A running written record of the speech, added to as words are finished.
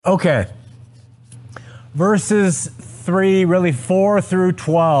Okay. Verses 4 through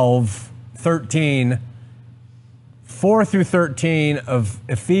 12, 13, 4 through 13 of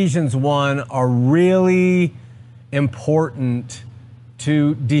Ephesians 1 are really important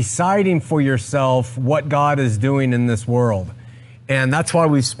to deciding for yourself what God is doing in this world. And that's why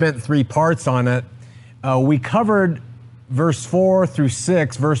we've spent 3 parts on it. We covered verse 4 through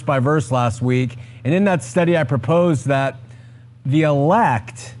 6, verse by verse last week. And in that study, I proposed that the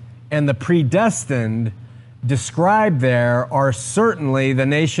elect and the predestined described there are certainly the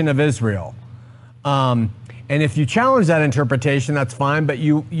nation of Israel. And if you challenge that interpretation, that's fine, but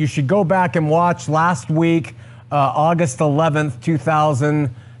you should go back and watch last week, August 11th,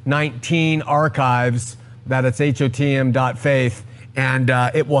 2019 archives, that it's hotm.faith, and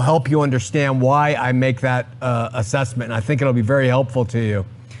it will help you understand why I make that assessment, and I think it'll be very helpful to you.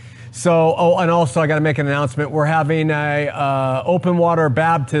 So, and also I got to make an announcement. We're having a open water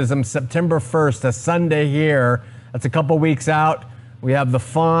baptism September 1st, a Sunday here. That's a couple weeks out. We have the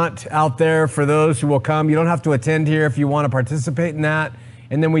font out there for those who will come. You don't have to attend here if you want to participate in that.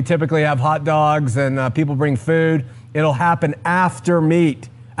 And then we typically have hot dogs and people bring food. It'll happen after milk.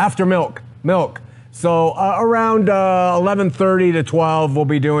 So around 11:30 to 12, we'll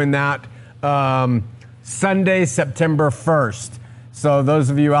be doing that Sunday, September 1st. So those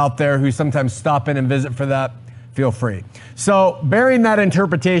of you out there who sometimes stop in and visit for that, feel free. So bearing that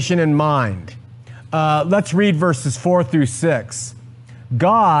interpretation in mind, let's read verses 4 through 6.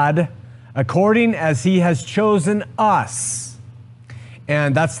 God, according as he has chosen us,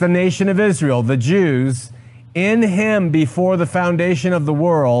 and that's the nation of Israel, the Jews, in him before the foundation of the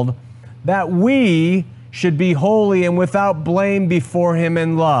world, that we should be holy and without blame before him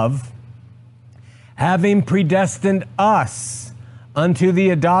in love, having predestined us unto the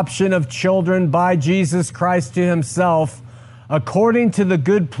adoption of children by Jesus Christ to himself, according to the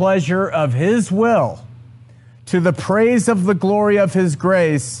good pleasure of his will, to the praise of the glory of his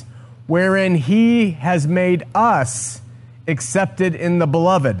grace, wherein he has made us accepted in the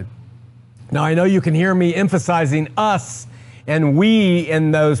beloved. Now, I know you can hear me emphasizing us and we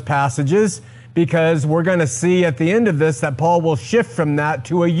in those passages, because we're going to see at the end of this that Paul will shift from that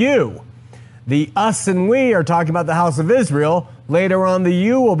to a you. The us and we are talking about the house of Israel. Later on, the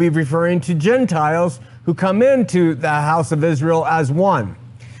you will be referring to Gentiles who come into the house of Israel as one.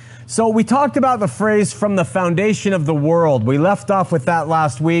 So we talked about the phrase from the foundation of the world. We left off with that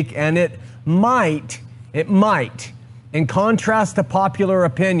last week, and it might, in contrast to popular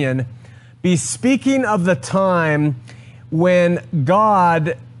opinion, be speaking of the time when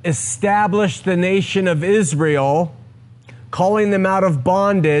God established the nation of Israel, calling them out of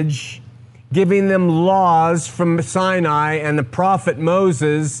bondage, giving them laws from Sinai and the prophet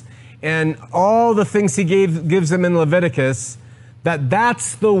Moses and all the things he gives them in Leviticus,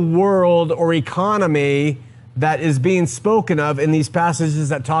 that's the world or economy that is being spoken of in these passages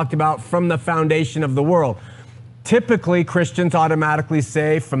that talked about from the foundation of the world. Typically, Christians automatically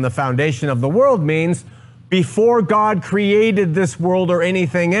say from the foundation of the world means before God created this world or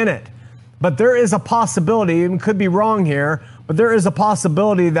anything in it. But there is a possibility, and could be wrong here, but there is a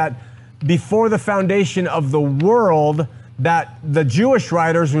possibility that before the foundation of the world, that the Jewish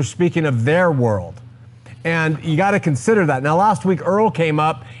writers were speaking of their world. And you got to consider that. Now, last week, Earl came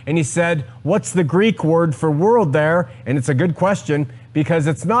up and he said, what's the Greek word for world there? And it's a good question, because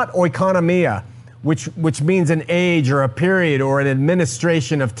it's not oikonomia, which means an age or a period or an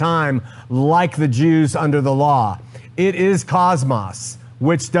administration of time like the Jews under the law. It is cosmos,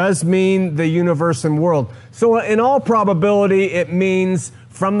 which does mean the universe and world. So in all probability, it means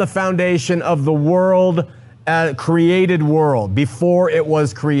from the foundation of the world, created world, before it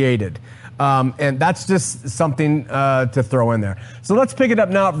was created. And that's just something to throw in there. So let's pick it up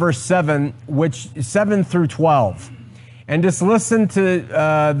now at verse 7, 7 through 12. And just listen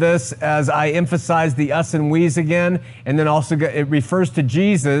to this as I emphasize the us and we's again. And then also it refers to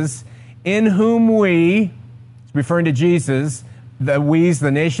Jesus, in whom we, it's referring to Jesus, the we's, the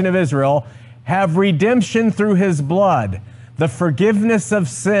nation of Israel, have redemption through his blood, the forgiveness of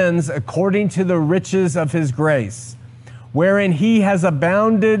sins according to the riches of his grace, wherein he has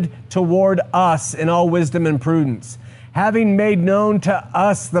abounded toward us in all wisdom and prudence, having made known to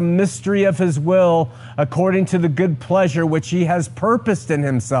us the mystery of his will according to the good pleasure which he has purposed in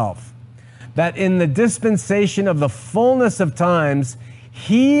himself, that in the dispensation of the fullness of times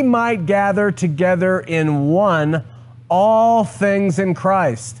he might gather together in one all things in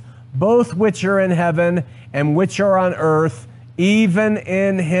Christ, both which are in heaven and which are on earth, even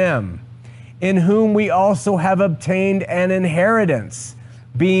in him, in whom we also have obtained an inheritance,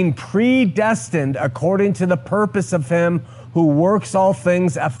 being predestined according to the purpose of him who works all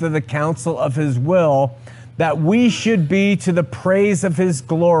things after the counsel of his will, that we should be to the praise of his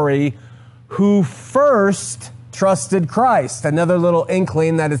glory, who first trusted Christ. Another little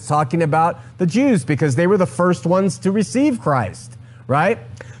inkling that it's talking about the Jews, because they were the first ones to receive Christ, right?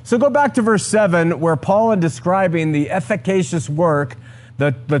 So go back to verse 7, where Paul is describing the efficacious work,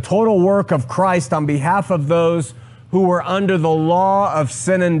 the total work of Christ on behalf of those who were under the law of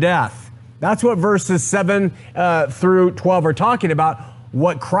sin and death. That's what verses 7 through 12 are talking about,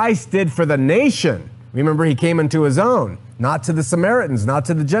 what Christ did for the nation. Remember, he came into his own, not to the Samaritans, not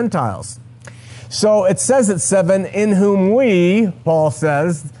to the Gentiles. So it says at 7, in whom we, Paul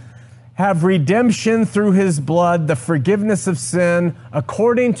says, have redemption through his blood, the forgiveness of sin,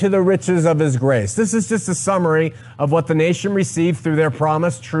 according to the riches of his grace. This is just a summary of what the nation received through their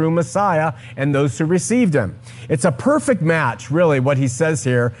promised true Messiah and those who received him. It's a perfect match, really, what he says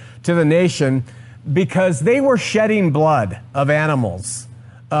here to the nation, because they were shedding blood of animals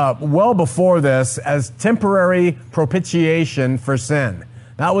well before this as temporary propitiation for sin.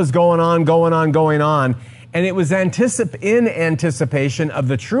 That was going on. And it was in anticipation of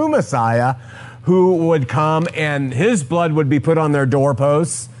the true Messiah who would come, and his blood would be put on their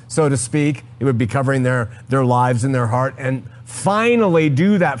doorposts, so to speak. It would be covering their lives and their heart, and finally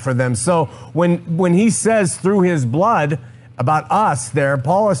do that for them. So when he says through his blood about us there,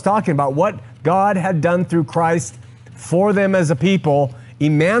 Paul is talking about what God had done through Christ for them as a people,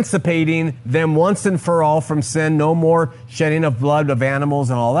 emancipating them once and for all from sin, no more shedding of blood of animals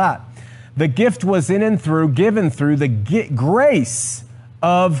and all that. The gift was given through the grace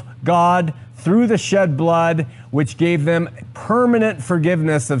of God through the shed blood, which gave them permanent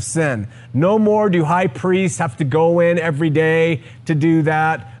forgiveness of sin. No more do high priests have to go in every day to do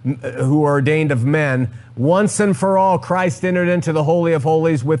that, who are ordained of men. Once and for all, Christ entered into the Holy of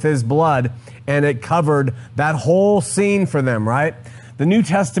Holies with his blood, and it covered that whole scene for them, right? The New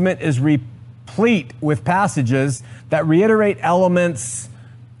Testament is replete with passages that reiterate elements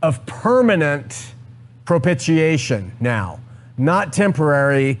of permanent propitiation now, not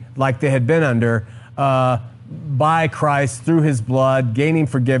temporary like they had been under, by Christ through his blood, gaining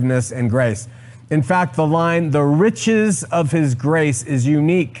forgiveness and grace. In fact, the line, the riches of his grace, is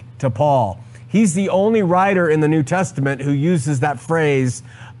unique to Paul. He's the only writer in the New Testament who uses that phrase,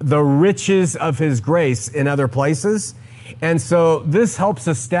 the riches of his grace, in other places. And so this helps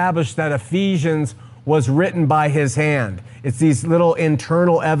establish that Ephesians was written by his hand. It's these little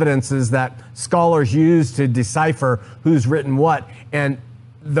internal evidences that scholars use to decipher who's written what. And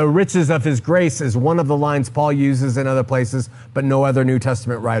the riches of his grace is one of the lines Paul uses in other places, but no other New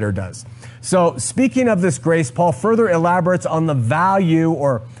Testament writer does. So speaking of this grace, Paul further elaborates on the value,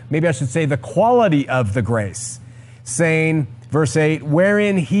 or maybe I should say the quality of the grace, saying, verse 8,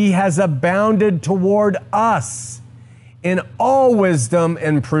 wherein he has abounded toward us in all wisdom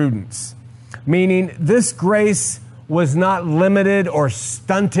and prudence. Meaning this grace was not limited or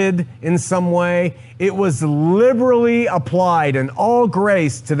stunted in some way. It was liberally applied in all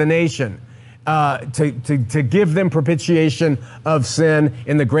grace to the nation to give them propitiation of sin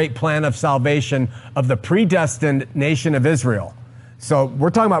in the great plan of salvation of the predestined nation of Israel. So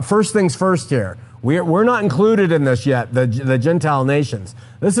we're talking about first things first here. We're not included in this yet, the Gentile nations.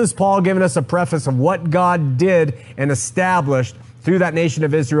 This is Paul giving us a preface of what God did and established through that nation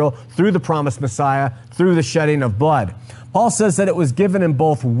of Israel, through the promised Messiah, through the shedding of blood. Paul says that it was given in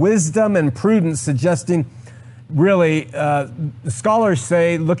both wisdom and prudence, suggesting really, scholars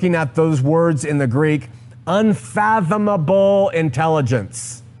say, looking at those words in the Greek, unfathomable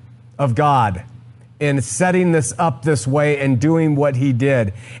intelligence of God in setting this up this way and doing what he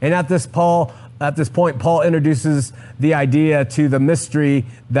did. And at this point, Paul introduces the idea to the mystery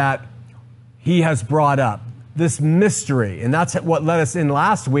that he has brought up. This mystery, and that's what led us in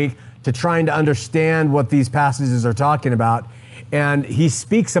last week to trying to understand what these passages are talking about. And he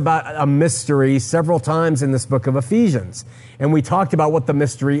speaks about a mystery several times in this book of Ephesians. And we talked about what the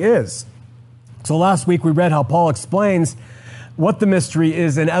mystery is. So last week we read how Paul explains what the mystery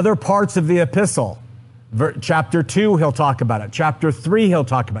is in other parts of the epistle. Chapter 2, he'll talk about it. Chapter 3, he'll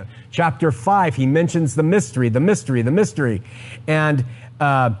talk about it. Chapter 5, he mentions the mystery. And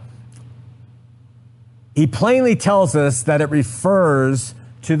he plainly tells us that it refers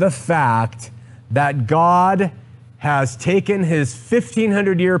to the fact that God has taken his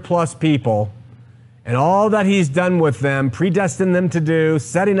 1,500-year plus people and all that he's done with them, predestined them to do,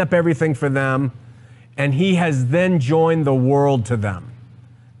 setting up everything for them, and he has then joined the world to them.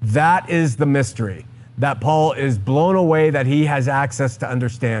 That is the mystery that Paul is blown away that he has access to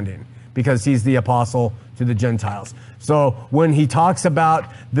understanding because he's the apostle to the Gentiles. So when he talks about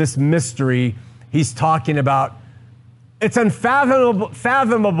this mystery, he's talking about It's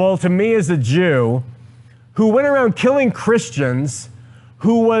unfathomable to me as a Jew who went around killing Christians,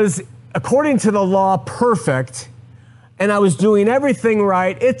 who was, according to the law, perfect, and I was doing everything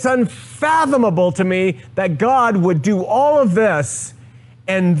right. It's unfathomable to me that God would do all of this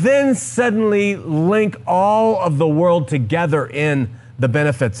and then suddenly link all of the world together in the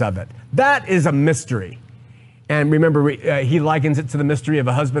benefits of it. That is a mystery. And remember, he likens it to the mystery of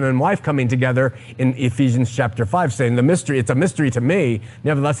a husband and wife coming together in Ephesians chapter 5, saying it's a mystery to me.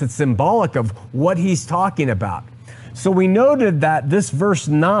 Nevertheless, it's symbolic of what he's talking about. So we noted that this verse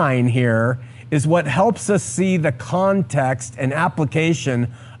 9 here is what helps us see the context and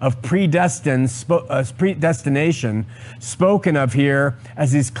application of predestination spoken of here,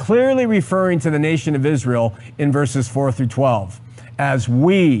 as he's clearly referring to the nation of Israel in verses 4 through 12. As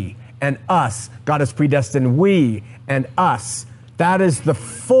we and us, God has predestined we and us. That is the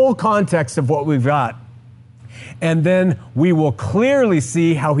full context of what we've got. And then we will clearly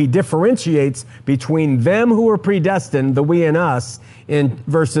see how he differentiates between them who are predestined, the we and us, in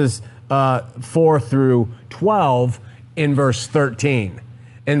verses 4 through 12 in verse 13.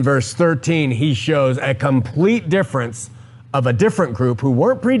 In verse 13, he shows a complete difference of a different group who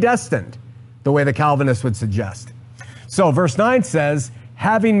weren't predestined, the way the Calvinists would suggest. So verse 9 says,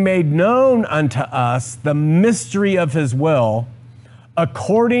 having made known unto us the mystery of his will,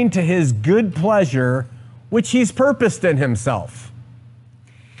 according to his good pleasure, which he's purposed in himself.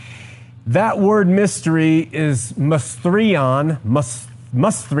 That word mystery is mysterion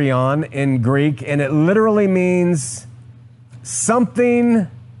in Greek, and it literally means something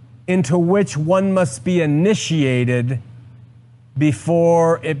into which one must be initiated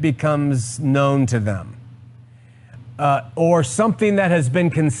before it becomes known to them. Or something that has been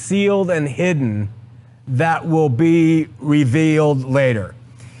concealed and hidden that will be revealed later.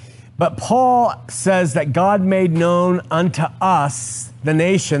 But Paul says that God made known unto us, the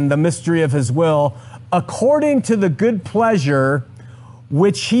nation, the mystery of his will, according to the good pleasure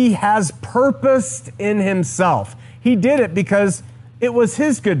which he has purposed in himself. He did it because it was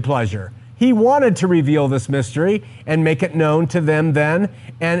his good pleasure. He wanted to reveal this mystery and make it known to them then,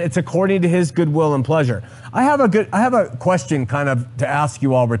 and it's according to his good will and pleasure. I have a question kind of to ask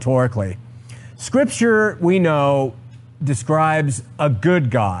you all rhetorically. Scripture, we know, describes a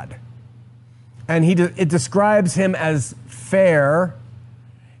good God. And it describes him as fair.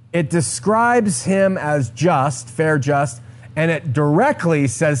 It describes him as just, fair, just, and it directly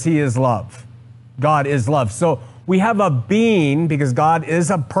says he is love. God is love. So we have a being, because God is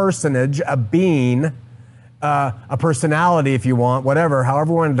a personage, a being, a personality, if you want, whatever, however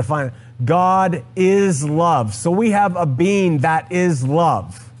you want to define it. God is love. So we have a being that is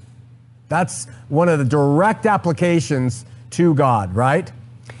love. That's one of the direct applications to God, right?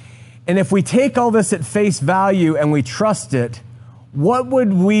 And if we take all this at face value and we trust it, what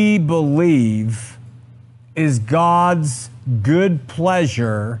would we believe is God's good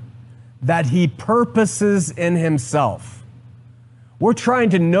pleasure that he purposes in himself? We're trying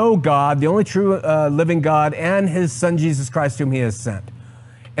to know God, the only true living God, and his son, Jesus Christ, whom he has sent.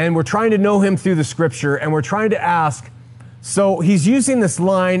 And we're trying to know him through the scripture, and we're trying to ask, so he's using this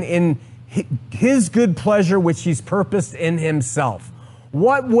line in his good pleasure, which he's purposed in himself.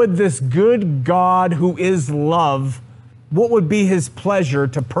 What would this good God who is love, what would be his pleasure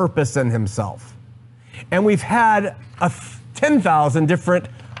to purpose in himself? And we've had 10,000 different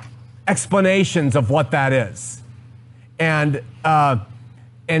explanations of what that is. And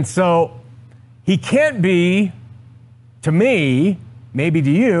so he can't be, to me, maybe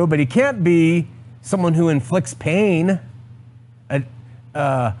to you, but he can't be someone who inflicts pain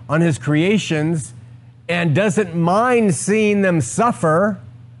on his creations and doesn't mind seeing them suffer,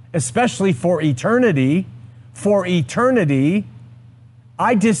 especially for eternity. For eternity,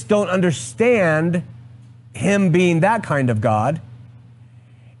 I just don't understand him being that kind of God.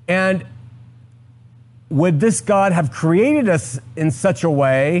 And would this God have created us in such a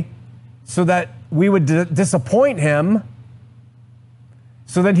way so that we would disappoint him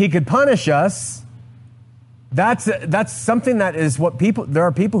so that he could punish us? That's something that is what there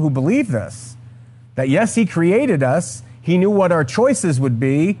are people who believe this. That yes, he created us. He knew what our choices would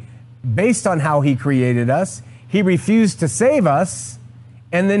be based on how he created us. He refused to save us,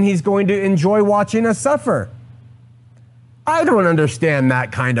 and then he's going to enjoy watching us suffer. I don't understand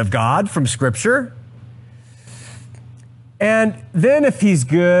that kind of God from Scripture. And then if he's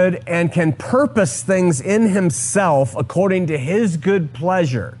good and can purpose things in himself according to his good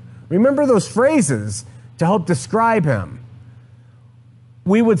pleasure, remember those phrases to help describe him.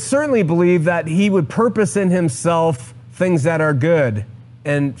 We would certainly believe that he would purpose in himself things that are good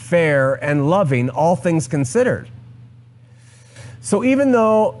and fair and loving, all things considered. So even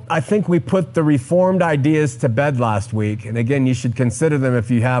though I think we put the Reformed ideas to bed last week, and again, you should consider them if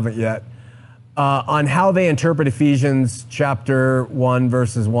you haven't yet, on how they interpret Ephesians chapter 1,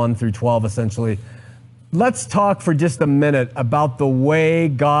 verses 1 through 12, essentially, let's talk for just a minute about the way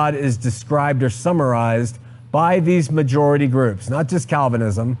God is described or summarized by these majority groups, not just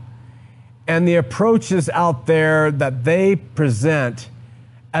Calvinism, and the approaches out there that they present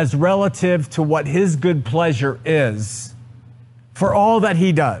as relative to what his good pleasure is for all that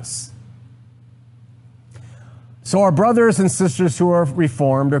he does. So our brothers and sisters who are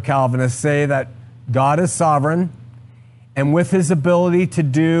Reformed or Calvinists say that God is sovereign, and with his ability to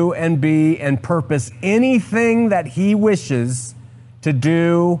do and be and purpose anything that he wishes to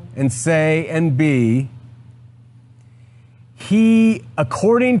do and say and be, he,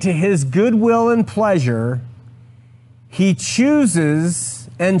 according to his goodwill and pleasure, he chooses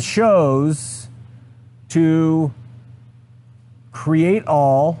and chose to create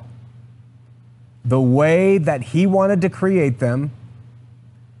all the way that he wanted to create them,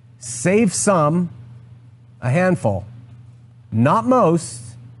 save some, a handful, not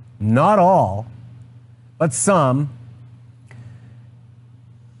most, not all, but some,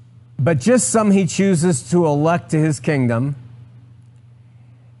 but just some he chooses to elect to his kingdom.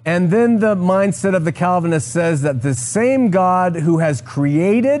 And then the mindset of the Calvinist says that the same God who has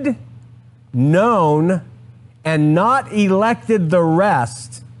created, known, and not elected the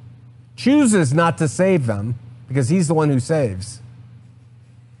rest chooses not to save them because he's the one who saves.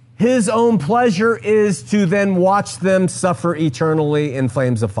 His own pleasure is to then watch them suffer eternally in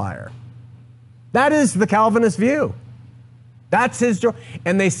flames of fire. That is the Calvinist view. That's his joy.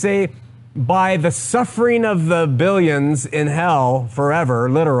 And they say, by the suffering of the billions in hell forever,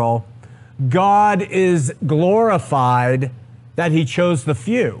 literal, God is glorified that he chose the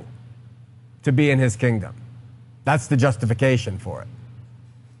few to be in his kingdom. That's the justification for it.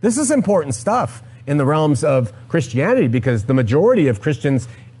 This is important stuff in the realms of Christianity because the majority of Christians,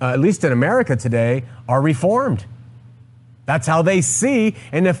 at least in America today, are Reformed. That's how they see.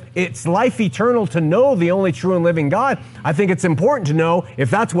 And if it's life eternal to know the only true and living God, I think it's important to know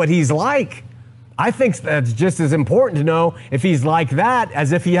if that's what he's like. I think that's just as important to know if he's like that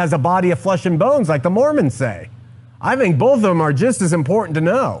as if he has a body of flesh and bones, like the Mormons say. I think both of them are just as important to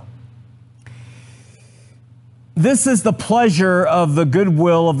know. This is the pleasure of the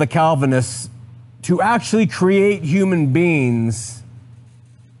goodwill of the Calvinists to actually create human beings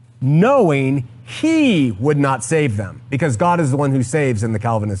knowing he would not save them, because God is the one who saves in the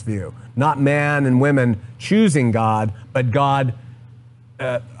Calvinist view. Not man and women choosing God, but God,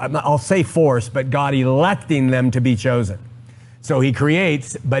 I'll say force, but God electing them to be chosen. So he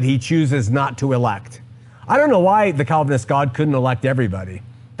creates, but he chooses not to elect. I don't know why the Calvinist God couldn't elect everybody.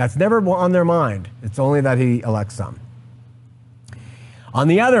 That's never on their mind. It's only that he elects some. On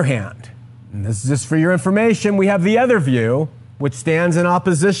the other hand, and this is just for your information, we have the other view, which stands in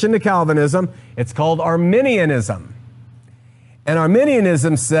opposition to Calvinism. It's called Arminianism. And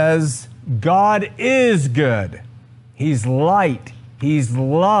Arminianism says God is good. He's light. He's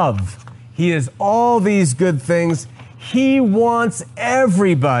love. He is all these good things. He wants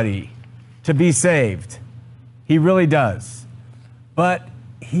everybody to be saved. He really does. But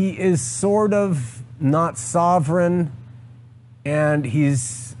he is sort of not sovereign, and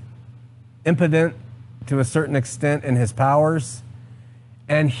he's impotent to a certain extent in his powers.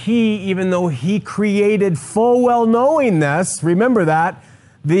 And he, even though he created full well knowing this, remember that,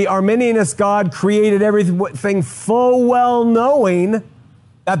 the Arminianist God created everything full well knowing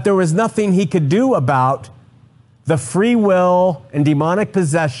that there was nothing he could do about the free will and demonic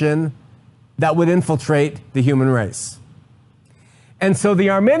possession that would infiltrate the human race. And so the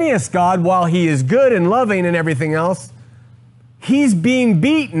Arminianist God, while he is good and loving and everything else, he's being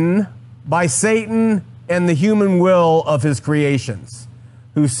beaten by Satan and the human will of his creations,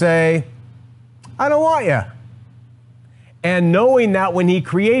 who say, I don't want you. And knowing that when he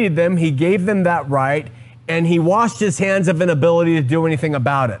created them, he gave them that right, and he washed his hands of inability to do anything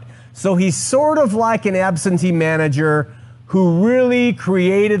about it. So he's sort of like an absentee manager who really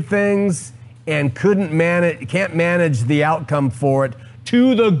created things and can't manage the outcome for it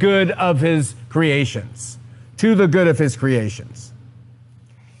to the good of his creations. To the good of his creations.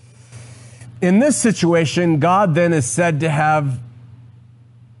 In this situation, God then is said to have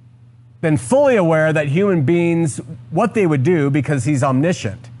been fully aware that human beings, what they would do, because he's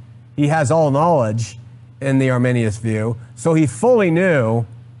omniscient. He has all knowledge in the Arminianist view. So he fully knew,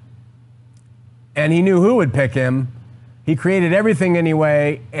 and he knew who would pick him. He created everything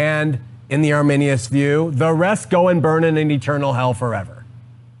anyway, and in the Arminianist view, the rest go and burn in an eternal hell forever.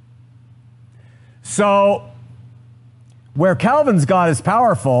 So Where Calvin's God is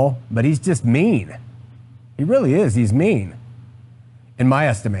powerful, but he's just mean. He really is. He's mean, in my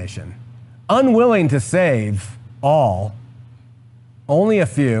estimation. Unwilling to save all, only a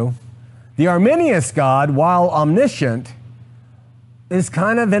few. The Arminius God, while omniscient, is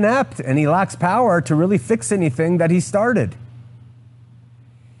kind of inept, and he lacks power to really fix anything that he started.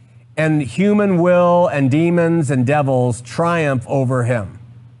 And human will and demons and devils triumph over him.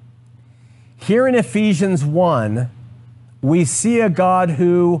 Here in Ephesians 1, we see a God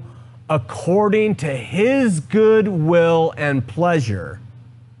who, according to his good will and pleasure,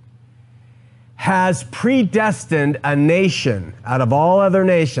 has predestined a nation out of all other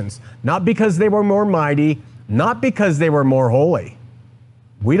nations, not because they were more mighty, not because they were more holy.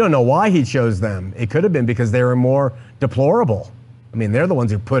 We don't know why he chose them. It could have been because they were more deplorable. I mean, they're the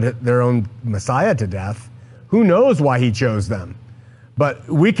ones who put their own Messiah to death. Who knows why he chose them? But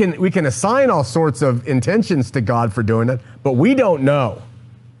we can assign all sorts of intentions to God for doing it, but we don't know.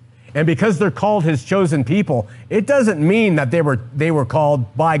 And because they're called his chosen people, it doesn't mean that they were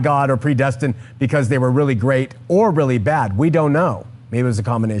called by God or predestined because they were really great or really bad. We don't know. Maybe it was a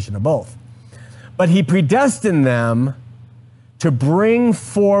combination of both. But he predestined them to bring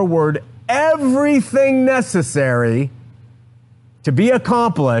forward everything necessary to be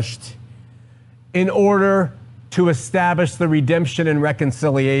accomplished in order to establish the redemption and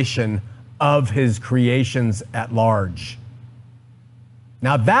reconciliation of his creations at large.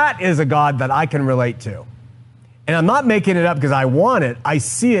 Now that is a God that I can relate to. And I'm not making it up because I want it. I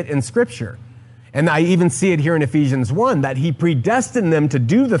see it in Scripture. And I even see it here in Ephesians 1, that he predestined them to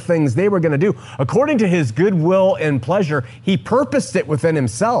do the things they were going to do. According to his good will and pleasure, he purposed it within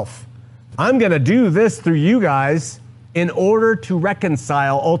himself. I'm going to do this through you guys in order to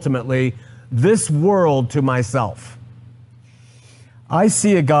reconcile, ultimately, this world to myself. I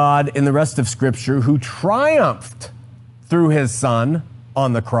see a God in the rest of Scripture who triumphed through his Son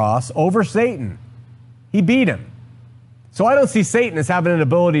on the cross over Satan. He beat him. So I don't see Satan as having an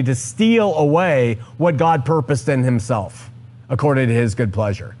ability to steal away what God purposed in himself, according to his good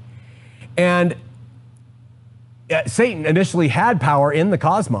pleasure. And Satan initially had power in the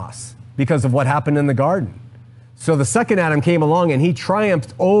cosmos because of what happened in the garden. So the second Adam came along and he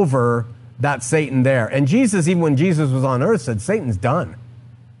triumphed over that Satan there. And Jesus, even when Jesus was on earth, said, Satan's done.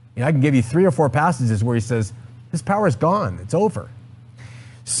 You know, I can give you 3 or 4 passages where he says, his power is gone. It's over.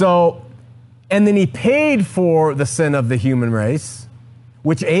 So, and then he paid for the sin of the human race,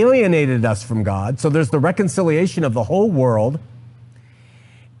 which alienated us from God. So there's the reconciliation of the whole world.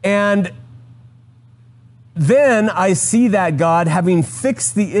 And then I see that God having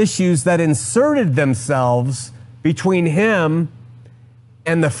fixed the issues that inserted themselves between him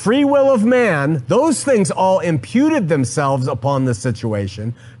and the free will of man. Those things all imputed themselves upon the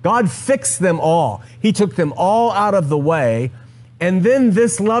situation. God fixed them all. He took them all out of the way. And then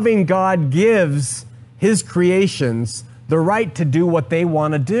this loving God gives his creations the right to do what they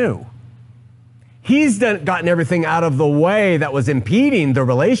want to do. He's gotten everything out of the way that was impeding the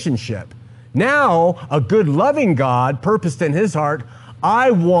relationship. Now, a good loving God purposed in his heart,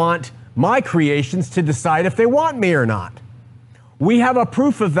 I want my creations to decide if they want me or not. We have a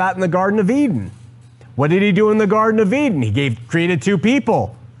proof of that in the Garden of Eden. What did he do in the Garden of Eden? He created 2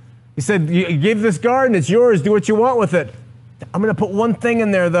 people. He said, you give this garden, it's yours, do what you want with it. I'm going to put one thing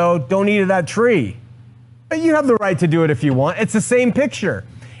in there, though. Don't eat of that tree. But you have the right to do it if you want. It's the same picture.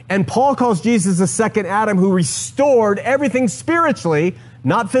 And Paul calls Jesus the second Adam who restored everything spiritually,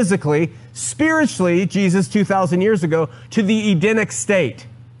 not physically, spiritually, Jesus 2,000 years ago, to the Edenic state,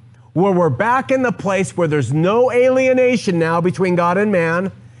 where we're back in the place where there's no alienation now between God and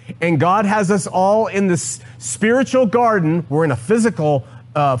man, and God has us all in this spiritual garden. We're in a physical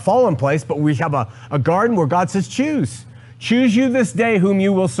fallen place, but we have a garden where God says, choose. Choose you this day whom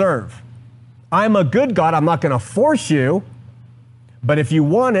you will serve. I'm a good God. I'm not going to force you. But if you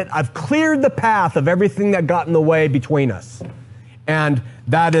want it, I've cleared the path of everything that got in the way between us. And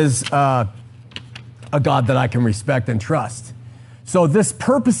that is a God that I can respect and trust. So this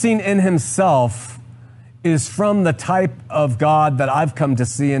purposing in himself is from the type of God that I've come to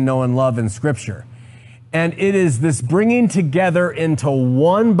see and know and love in Scripture. And it is this bringing together into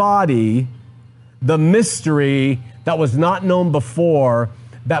one body the mystery that was not known before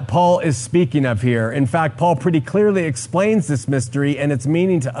that Paul is speaking of here. In fact, Paul pretty clearly explains this mystery and its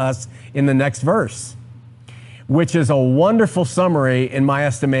meaning to us in the next verse, which is a wonderful summary in my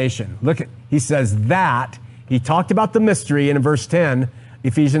estimation. Look, he says that, he talked about the mystery in verse 10,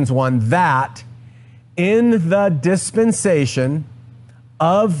 Ephesians 1, that in the dispensation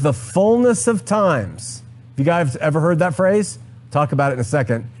of the fullness of times. Have you guys ever heard that phrase? Talk about it in a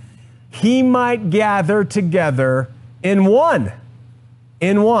second. He might gather together in one,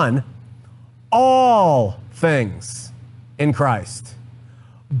 all things in Christ,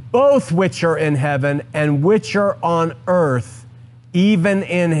 both which are in heaven and which are on earth, even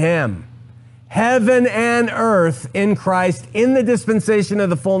in him. Heaven and earth in Christ, in the dispensation of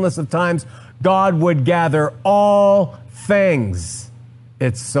the fullness of times, God would gather all things.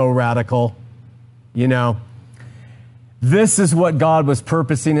 It's so radical. You know, this is what God was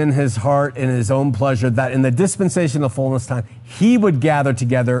purposing in his heart, in his own pleasure, that in the dispensation of the fullness of time, he would gather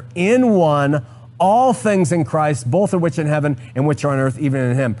together in one all things in Christ, both of which in heaven and which are on earth, even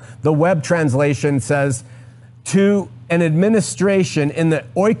in him. The web translation says, to an administration in the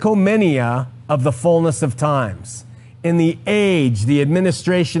oikomenia of the fullness of times. In the age, the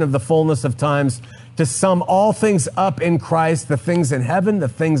administration of the fullness of times, to sum all things up in Christ, the things in heaven, the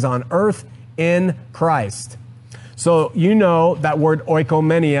things on earth in Christ. So you know that word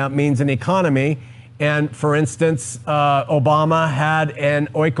oikomenia means an economy. And for instance, Obama had an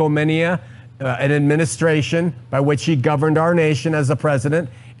oikomenia, an administration by which he governed our nation as a president.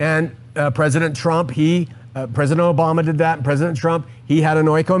 And President Trump, President Obama did that, and President Trump, he had an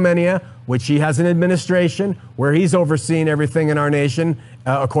oikomenia, which he has an administration where he's overseeing everything in our nation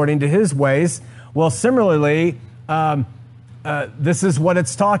according to his ways. Well, similarly, this is what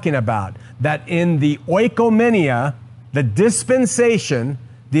it's talking about, that in the oikomenia, the dispensation,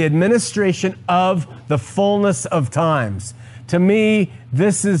 the administration of the fullness of times. To me,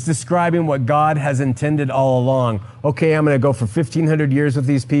 this is describing what God has intended all along. Okay, I'm going to go for 1,500 years with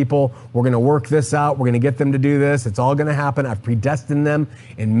these people. We're going to work this out. We're going to get them to do this. It's all going to happen. I've predestined them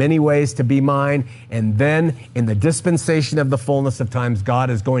in many ways to be mine. And then in the dispensation of the fullness of times, God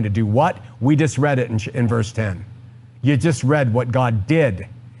is going to do what? We just read it in verse 10. You just read what God did.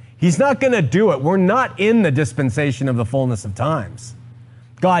 He's not going to do it. We're not in the dispensation of the fullness of times.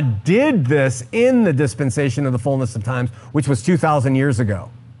 God did this in the dispensation of the fullness of times, which was 2,000 years ago.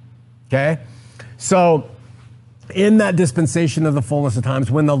 Okay? So, in that dispensation of the fullness of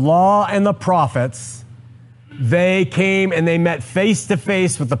times, when the law and the prophets, they came and they met face to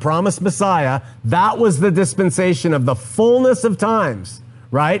face with the promised Messiah, that was the dispensation of the fullness of times,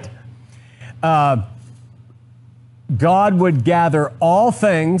 right? God would gather all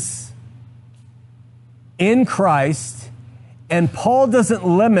things in Christ. And Paul doesn't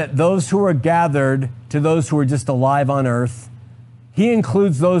limit those who are gathered to those who are just alive on earth. He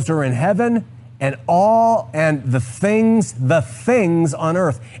includes those who are in heaven and the things on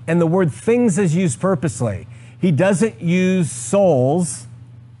earth. And the word things is used purposely. He doesn't use souls.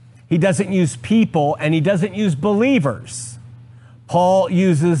 He doesn't use people, and he doesn't use believers. Paul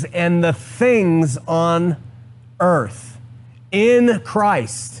uses and the things on earth in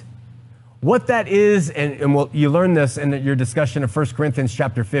Christ. What that is, and you learn this in your discussion of 1 Corinthians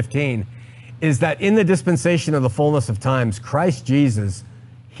chapter 15, is that in the dispensation of the fullness of times, Christ Jesus,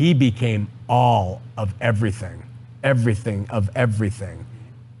 he became all of everything, everything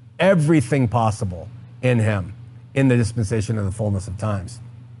possible in him, in the dispensation of the fullness of times.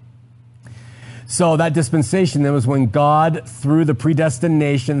 So that dispensation, then, was when God, through the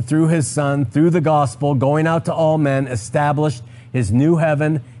predestination, through his Son, through the gospel, going out to all men, established his new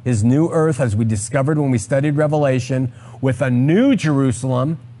heaven, his new earth, as we discovered when we studied Revelation, with a new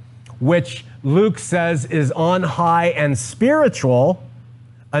Jerusalem, which Luke says is on high and spiritual.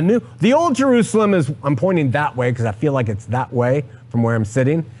 The old Jerusalem is, I'm pointing that way because I feel like it's that way from where I'm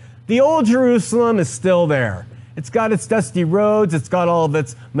sitting. The old Jerusalem is still there. It's got its dusty roads. It's got all of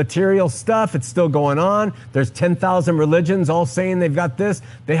its material stuff. It's still going on. There's 10,000 religions all saying they've got this.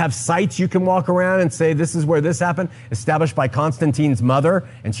 They have sites you can walk around and say, this is where this happened, established by Constantine's mother,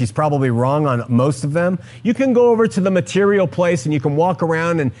 and she's probably wrong on most of them. You can go over to the material place and you can walk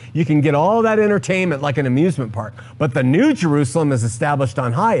around and you can get all that entertainment like an amusement park. But the new Jerusalem is established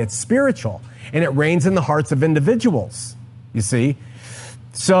on high. It's spiritual, and it reigns in the hearts of individuals, you see.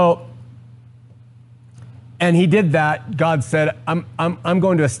 So, and he did that. God said, I'm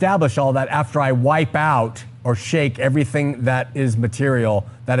going to establish all that after I wipe out or shake everything that is material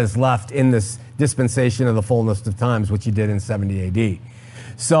that is left in this dispensation of the fullness of times, which he did in 70 AD.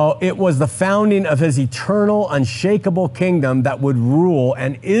 So it was the founding of his eternal, unshakable kingdom that would rule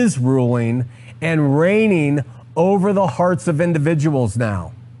and is ruling and reigning over the hearts of individuals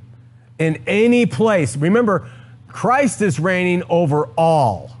now. In any place. Remember, Christ is reigning over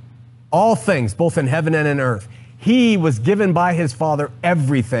all things, both in heaven and in earth. He was given by his Father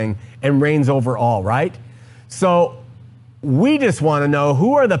everything and reigns over all, right? So we just want to know,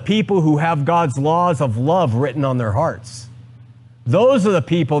 who are the people who have God's laws of love written on their hearts? Those are the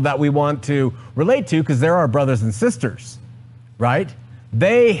people that we want to relate to, because they're our brothers and sisters, right?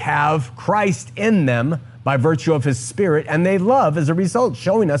 They have Christ in them by virtue of his Spirit, and they love as a result,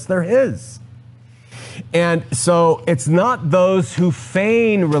 showing us they're his. And so it's not those who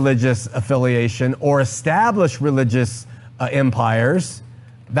feign religious affiliation or establish religious empires.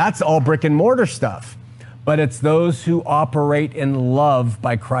 That's all brick and mortar stuff. But it's those who operate in love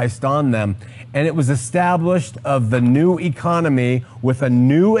by Christ on them. And it was established of the new economy with a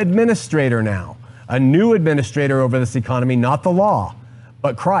new administrator now. A new administrator over this economy, not the law,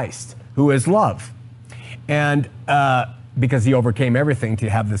 but Christ, who is love. And because he overcame everything to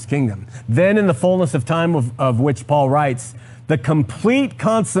have this kingdom. Then in the fullness of time of which Paul writes, the complete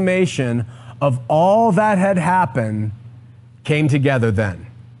consummation of all that had happened came together then.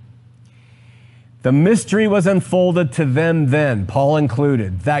 The mystery was unfolded to them then, Paul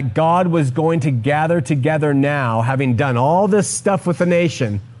included, that God was going to gather together now, having done all this stuff with the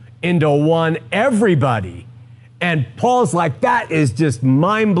nation, into one everybody. And Paul's like, that is just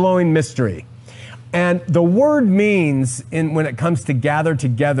mind-blowing mystery. And the word means, when it comes to gather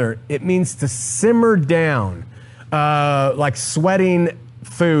together, it means to simmer down, like sweating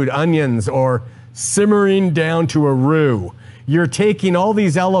food, onions, or simmering down to a roux. You're taking all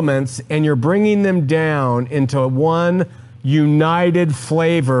these elements and you're bringing them down into one united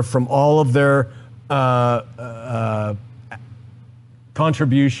flavor from all of their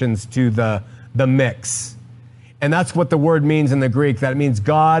contributions to the mix. And that's what the word means in the Greek. That means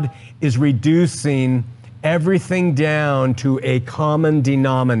God is reducing everything down to a common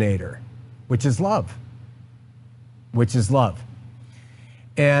denominator, which is love. Which is love.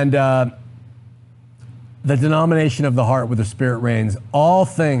 And the denomination of the heart where the Spirit reigns, all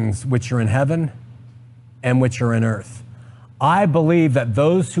things which are in heaven and which are in earth. I believe that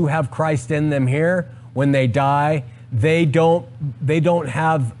those who have Christ in them here, when they die, they don't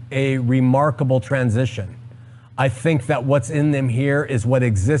have a remarkable transition. I think that what's in them here is what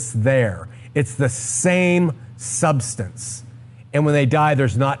exists there. It's the same substance. And when they die,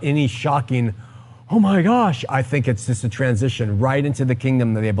 there's not any shocking, oh my gosh. I think it's just a transition right into the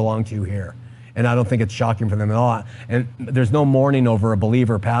kingdom that they belong to here. And I don't think it's shocking for them at all. And there's no mourning over a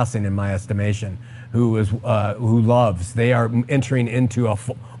believer passing, in my estimation, who loves. They are entering into a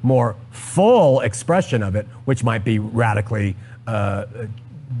more full expression of it, which might be radically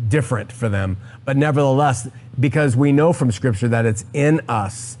different for them. But nevertheless, because we know from Scripture that it's in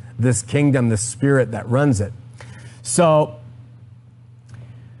us, this kingdom, this Spirit that runs it. So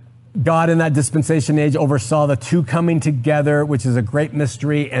God in that dispensation age oversaw the two coming together, which is a great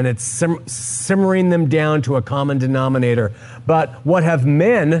mystery, and it's simmering them down to a common denominator. But what have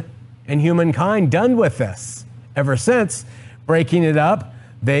men and humankind done with this? Ever since breaking it up,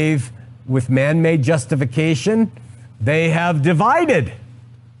 with man-made justification, they have divided.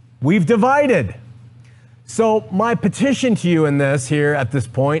 We've divided. So my petition to you in this here at this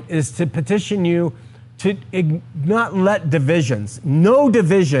point is to petition you to not let divisions, no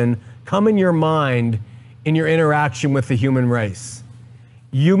division, come in your mind in your interaction with the human race.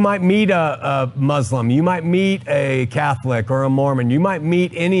 You might meet a Muslim, you might meet a Catholic or a Mormon, you might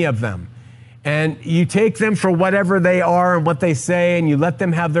meet any of them. And you take them for whatever they are and what they say, and you let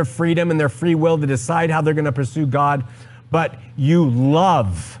them have their freedom and their free will to decide how they're going to pursue God. But you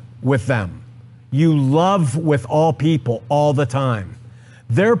love with them. You love with all people all the time.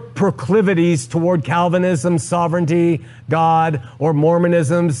 Their proclivities toward Calvinism's sovereignty God, or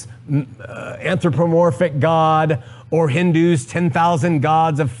Mormonism's anthropomorphic God, or Hindus' 10,000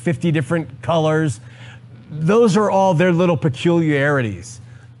 gods of 50 different colors, those are all their little peculiarities.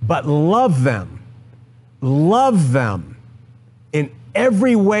 But love them in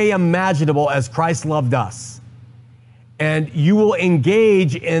every way imaginable as Christ loved us. And you will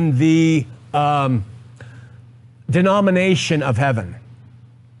engage in the denomination of heaven.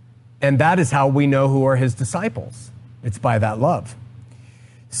 And that is how we know who are his disciples. It's by that love.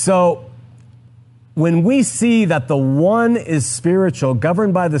 So when we see that the one is spiritual,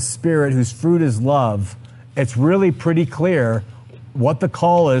 governed by the Spirit, whose fruit is love, it's really pretty clear what the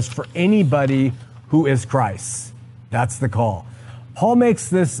call is for anybody who is Christ. That's the call. Paul makes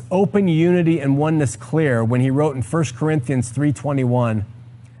this open unity and oneness clear when he wrote in 1 Corinthians 3:21,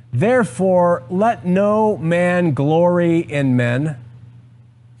 "Therefore, let no man glory in men."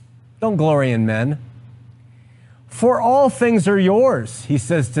 Don't glory in men. "For all things are yours," he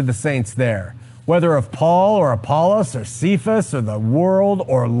says to the saints there, "whether of Paul or Apollos or Cephas or the world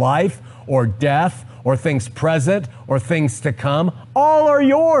or life or death or things present or things to come, all are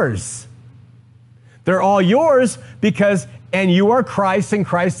yours." They're all yours because, and you are Christ and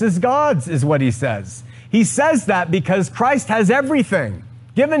Christ is God's, is what he says. He says that because Christ has everything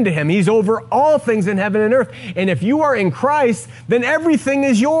given to him. He's over all things in heaven and earth. And if you are in Christ, then everything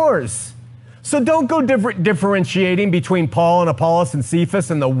is yours. So don't go differentiating between Paul and Apollos and Cephas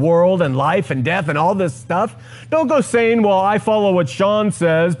and the world and life and death and all this stuff. Don't go saying, well, I follow what Sean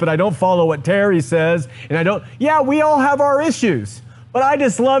says, but I don't follow what Terry says. And I don't. Yeah, we all have our issues, but I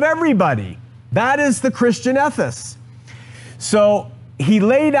just love everybody. That is the Christian ethos. So he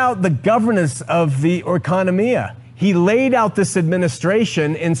laid out the governance of the oikonomia. He laid out this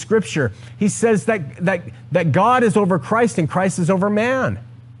administration in Scripture. He says that God is over Christ and Christ is over man.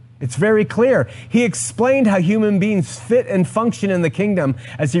 It's very clear. He explained how human beings fit and function in the kingdom,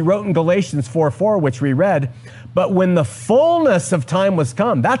 as he wrote in Galatians 4:4, which we read. But when the fullness of time was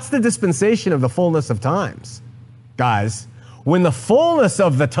come, that's the dispensation of the fullness of times, guys. When the fullness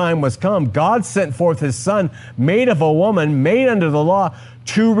of the time was come, God sent forth his Son, made of a woman, made under the law,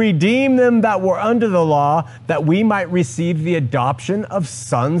 to redeem them that were under the law, that we might receive the adoption of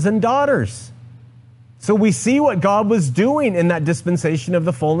sons and daughters. So we see what God was doing in that dispensation of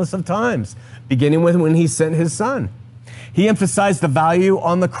the fullness of times, beginning with when he sent his Son. He emphasized the value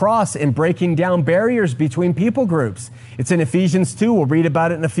on the cross in breaking down barriers between people groups. It's in Ephesians 2. We'll read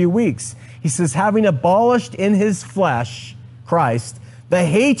about it in a few weeks. He says, having abolished in his flesh, Christ, the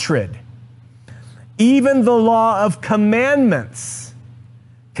hatred, even the law of commandments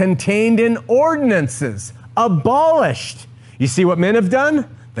contained in ordinances, abolished. You see what men have done?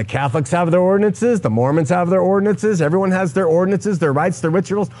 The Catholics have their ordinances. The Mormons have their ordinances. Everyone has their ordinances, their rites, their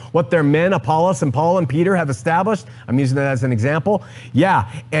rituals, what their men, Apollos and Paul and Peter, have established. I'm using that as an example. Yeah,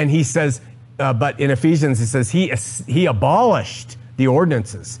 and he says, but in Ephesians, he says he abolished the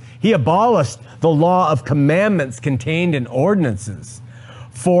ordinances. He abolished the law of commandments contained in ordinances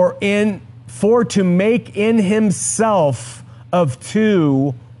for to make in himself of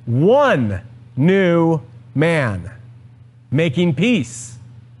two one new man, making peace.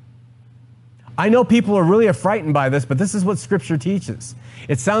 I know people are really frightened by this, but this is what Scripture teaches.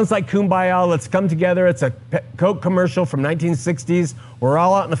 It sounds like kumbaya, let's come together. It's a Coke commercial from 1960s. We're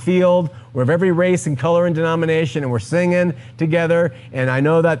all out in the field. We're of every race and color and denomination, and we're singing together. And I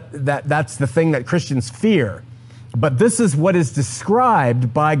know that's the thing that Christians fear. But this is what is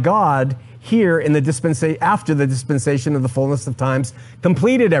described by God here in the dispensation, after the dispensation of the fullness of times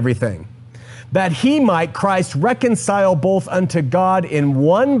completed everything. That he might, Christ, reconcile both unto God in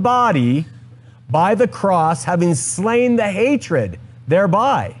one body by the cross, having slain the hatred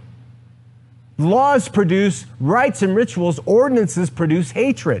thereby. Laws produce rites and rituals, ordinances produce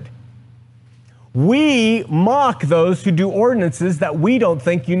hatred. We mock those who do ordinances that we don't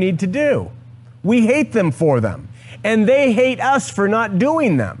think you need to do. We hate them for them, and they hate us for not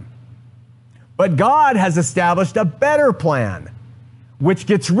doing them. But God has established a better plan, which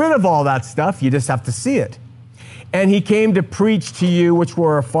gets rid of all that stuff. You just have to see it. And he came to preach to you which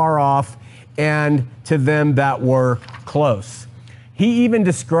were afar off, and to them that were close. He even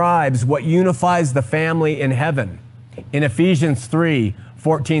describes what unifies the family in heaven in Ephesians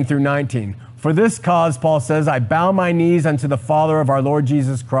 3:14 through 19. For this cause, Paul says, I bow my knees unto the Father of our Lord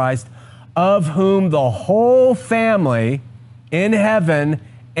Jesus Christ, of whom the whole family in heaven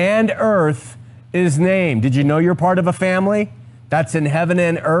and earth is named. Did you know you're part of a family that's in heaven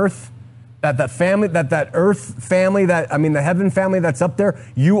and earth? The heaven family that's up there,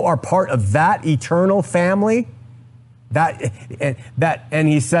 you are part of that eternal family. And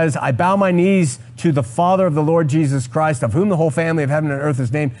he says, I bow my knees to the Father of the Lord Jesus Christ, of whom the whole family of heaven and earth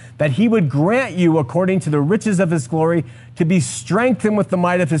is named, that he would grant you, according to the riches of his glory, to be strengthened with the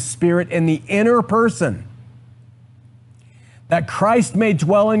might of his Spirit in the inner person, that Christ may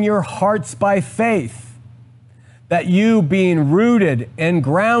dwell in your hearts by faith, that you, being rooted and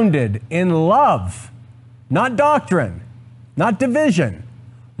grounded in love, not doctrine, not division,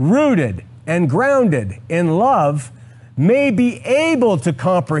 rooted and grounded in love, may be able to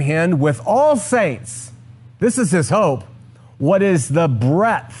comprehend with all saints, this is his hope, what is the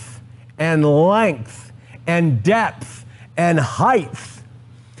breadth and length and depth and height,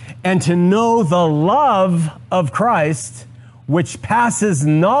 and to know the love of Christ, which passes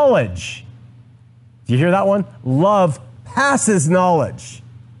knowledge. Do you hear that one? Love passes knowledge.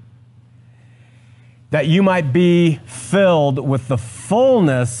 That you might be filled with the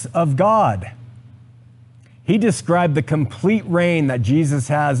fullness of God. He described the complete reign that Jesus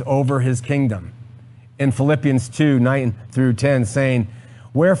has over his kingdom in Philippians 2:9 through 10, saying,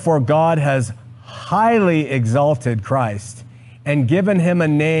 wherefore God has highly exalted Christ and given him a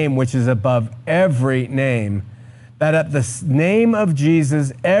name which is above every name, that at the name of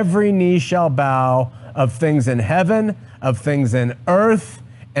Jesus every knee shall bow, of things in heaven, of things in earth,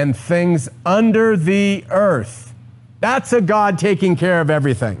 and things under the earth. That's a God taking care of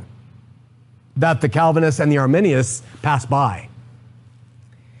everything that the Calvinists and the Arminians pass by.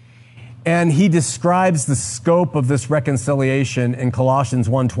 And he describes the scope of this reconciliation in Colossians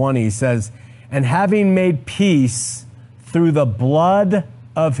 1:20. He says, and having made peace through the blood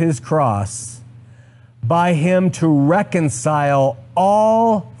of his cross, by him to reconcile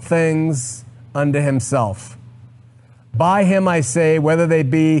all things unto himself. By him, I say, whether they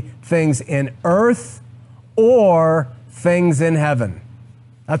be things in earth or things in heaven.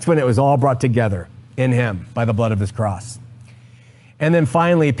 That's when it was all brought together in him by the blood of his cross. And then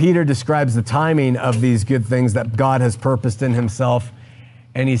finally, Peter describes the timing of these good things that God has purposed in himself.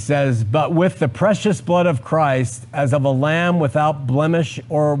 And he says, but with the precious blood of Christ, as of a lamb without blemish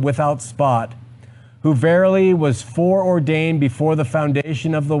or without spot, who verily was foreordained before the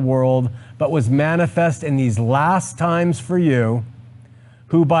foundation of the world, but was manifest in these last times for you,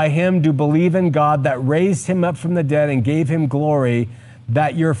 who by him do believe in God that raised him up from the dead and gave him glory,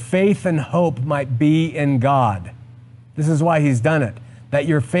 that your faith and hope might be in God. This is why he's done it, that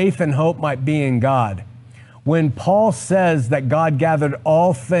your faith and hope might be in God. When Paul says that God gathered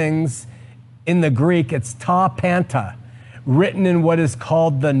all things, in the Greek, it's ta panta, written in what is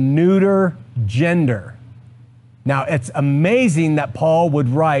called the neuter gender. Now, it's amazing that Paul would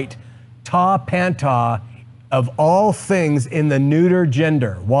write ta panta of all things in the neuter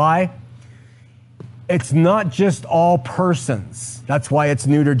gender. Why? It's not just all persons. That's why it's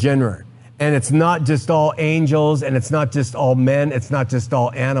neuter gender. And it's not just all angels, and it's not just all men, it's not just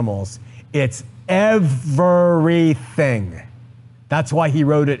all animals. It's everything. That's why he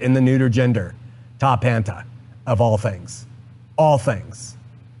wrote it in the neuter gender, ta panta, of all things. All things.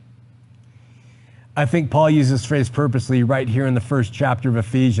 I think Paul uses this phrase purposely right here in the first chapter of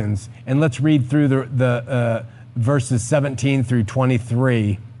Ephesians. And let's read through the verses 17 through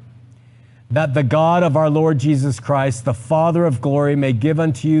 23. That the God of our Lord Jesus Christ, the Father of glory, may give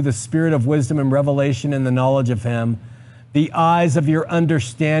unto you the spirit of wisdom and revelation in the knowledge of him, the eyes of your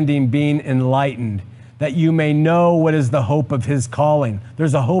understanding being enlightened, that you may know what is the hope of his calling.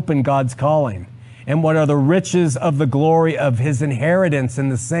 There's a hope in God's calling. And what are the riches of the glory of his inheritance in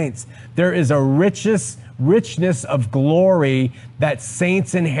the saints? There is a richness of glory that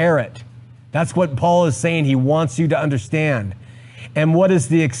saints inherit. That's what Paul is saying he wants you to understand. And what is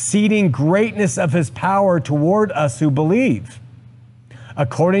the exceeding greatness of his power toward us who believe,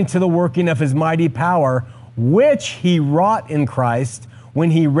 according to the working of his mighty power, which he wrought in Christ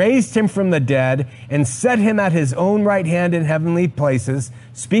when he raised him from the dead and set him at his own right hand in heavenly places,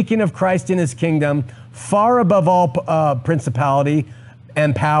 speaking of Christ in his kingdom, far above all principality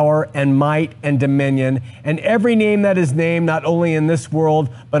and power and might and dominion, and every name that is named, not only in this world,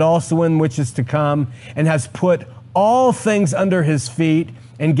 but also in which is to come, and has put all things under his feet,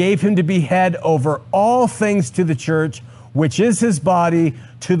 and gave him to be head over all things to the church, which is his body,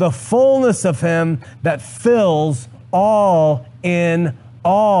 to the fullness of him that fills all in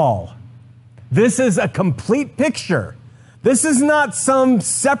all. This is a complete picture. This is not some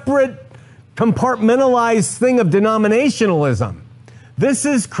separate, compartmentalized thing of denominationalism. This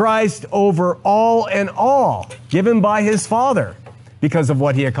is Christ over all and all, given by his Father because of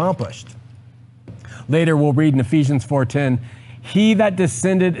what he accomplished. Later we'll read in Ephesians 4:10, he that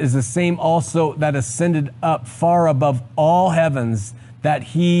descended is the same also that ascended up far above all heavens, that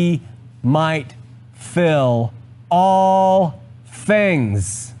he might fill all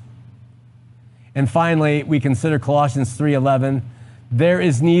things. And finally, we consider Colossians 3:11, there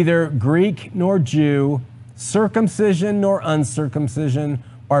is neither Greek nor Jew, circumcision nor uncircumcision,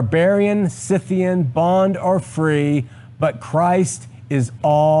 barbarian, Scythian, bond or free, but Christ is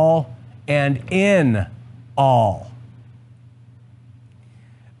all and in all.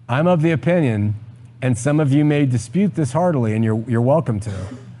 I'm of the opinion, and some of you may dispute this heartily, and you're welcome to,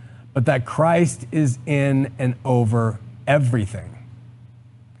 but that Christ is in and over everything.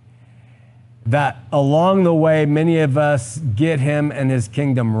 That along the way, many of us get him and his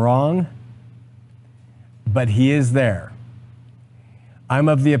kingdom wrong, but he is there. I'm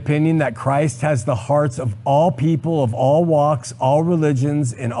of the opinion that Christ has the hearts of all people, of all walks, all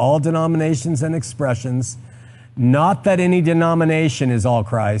religions, in all denominations and expressions. Not that any denomination is all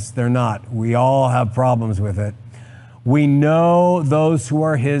Christ. They're not. We all have problems with it. We know those who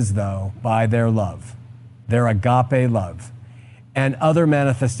are his, though, by their love, their agape love, and other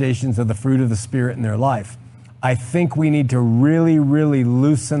manifestations of the fruit of the Spirit in their life. I think we need to really, really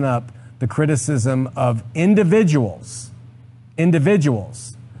loosen up the criticism of individuals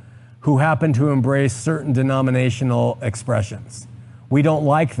who happen to embrace certain denominational expressions. We don't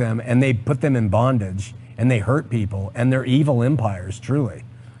like them, and they put them in bondage, and they hurt people, and they're evil empires, truly.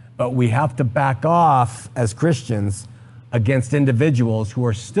 But we have to back off as Christians against individuals who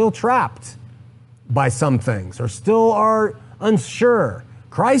are still trapped by some things, or still are unsure,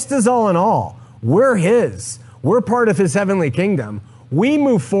 Christ is all in all. We're his. We're part of his heavenly kingdom. We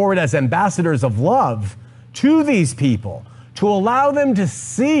move forward as ambassadors of love to these people to allow them to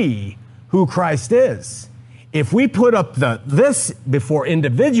see who Christ is. If we put up this before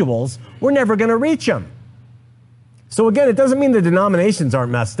individuals, we're never going to reach them. So again, it doesn't mean the denominations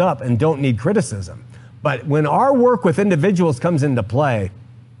aren't messed up and don't need criticism. But when our work with individuals comes into play,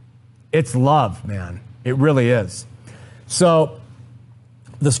 it's love, man. It really is. So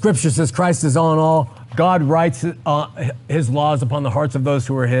the scripture says Christ is all in all. God writes his laws upon the hearts of those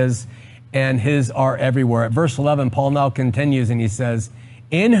who are his, and his are everywhere. At verse 11, Paul now continues and he says,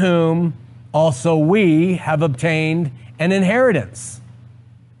 in whom also we have obtained an inheritance,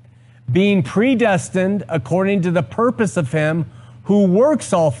 being predestined according to the purpose of him who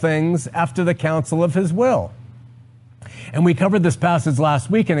works all things after the counsel of his will. And we covered this passage last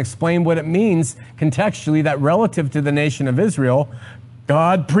week and explained what it means contextually, that relative to the nation of Israel,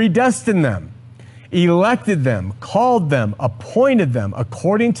 God predestined them, elected them, called them, appointed them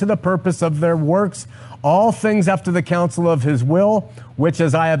according to the purpose of their works, all things after the counsel of his will, which,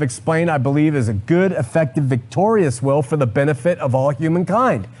 as I have explained, I believe is a good, effective, victorious will for the benefit of all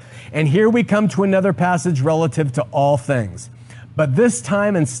humankind. And here we come to another passage relative to all things. But this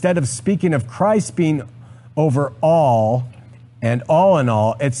time, instead of speaking of Christ being over all and all in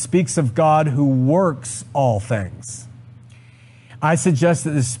all, it speaks of God who works all things. I suggest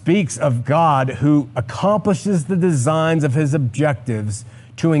that this speaks of God who accomplishes the designs of his objectives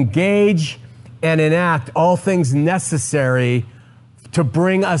to engage and enact all things necessary to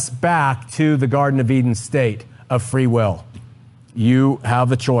bring us back to the Garden of Eden state of free will. You have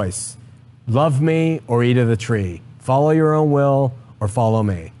the choice. Love me or eat of the tree. Follow your own will or follow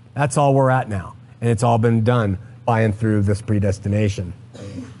me. That's all we're at now. And it's all been done by and through this predestination.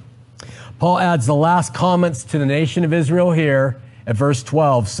 Paul adds the last comments to the nation of Israel here at verse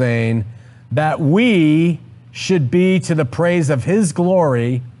 12, saying that we should be to the praise of his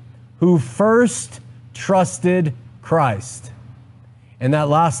glory who first trusted Christ. And that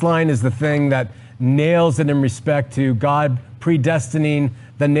last line is the thing that nails it in respect to God predestining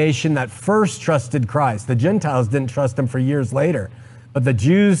the nation that first trusted Christ. The Gentiles didn't trust him for years later, but the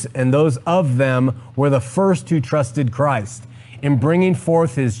Jews and those of them were the first who trusted Christ in bringing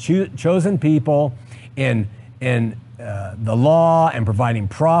forth his chosen people in the law and providing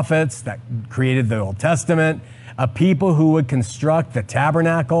prophets that created the Old Testament, a people who would construct the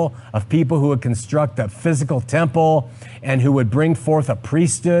tabernacle, of people who would construct a physical temple, and who would bring forth a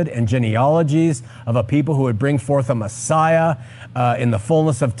priesthood and genealogies of a people who would bring forth a Messiah in the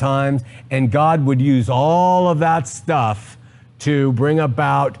fullness of times. And God would use all of that stuff to bring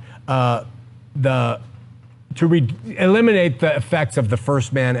about eliminate the effects of the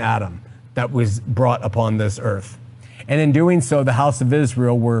first man, Adam, that was brought upon this earth. And in doing so, the house of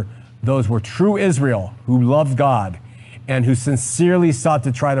Israel were true Israel who loved God and who sincerely sought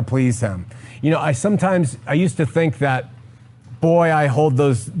to try to please him. You know, I used to think that, boy, I hold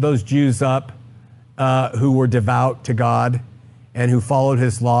those Jews up who were devout to God and who followed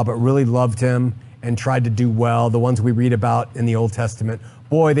his law but really loved him and tried to do well, the ones we read about in the Old Testament.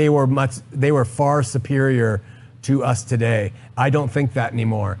 Boy, they were far superior to us today. I don't think that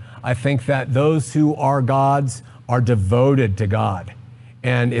anymore. I think that those who are God's are devoted to God.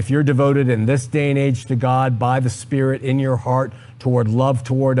 And if you're devoted in this day and age to God by the Spirit in your heart toward love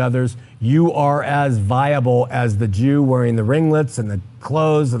toward others, you are as viable as the Jew wearing the ringlets and the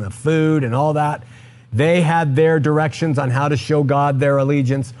clothes and the food and all that. They had their directions on how to show God their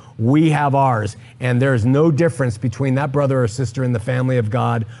allegiance. We have ours. And there's no difference between that brother or sister in the family of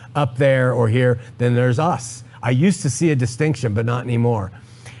God up there or here than there's us. I used to see a distinction, but not anymore.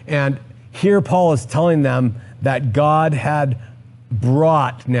 And here Paul is telling them that God had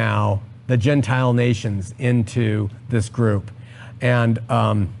brought now the Gentile nations into this group. And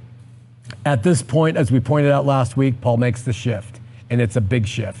at this point, as we pointed out last week, Paul makes the shift, and it's a big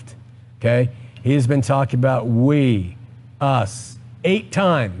shift, okay? He's been talking about we, us, 8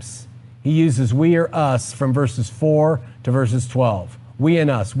 times. He uses we or us from verses 4 to verses 12. We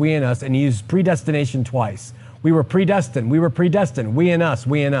and us, and he uses predestination twice. We were predestined, we and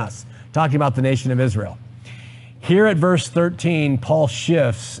us, talking about the nation of Israel. Here at verse 13, Paul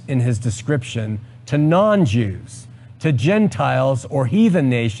shifts in his description to non-Jews, to Gentiles or heathen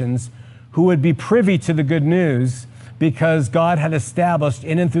nations who would be privy to the good news because God had established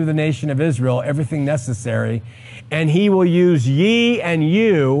in and through the nation of Israel everything necessary. And he will use ye and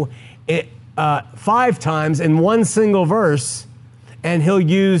you 5 times in one single verse, and he'll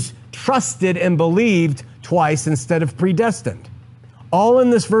use trusted and believed twice instead of predestined. All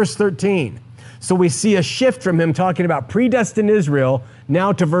in this verse 13. So we see a shift from him talking about predestined Israel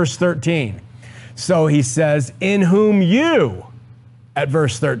now to verse 13. So he says, in whom you, at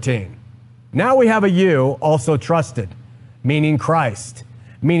verse 13. Now we have a you also trusted, meaning Christ.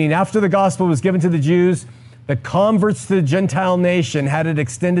 Meaning after the gospel was given to the Jews, the converts to the Gentile nation had it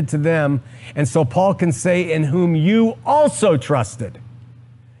extended to them. And so Paul can say, in whom you also trusted.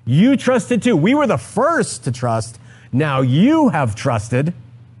 You trusted too. We were the first to trust. Now you have trusted.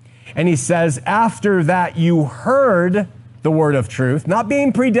 And he says, after that you heard the word of truth, not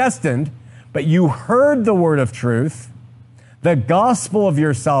being predestined, but you heard the word of truth, the gospel of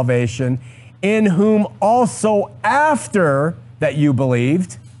your salvation, in whom also after that you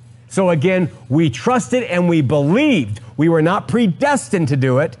believed. So again, we trusted and we believed. We were not predestined to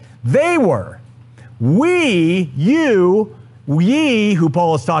do it. They were. We, you, ye, who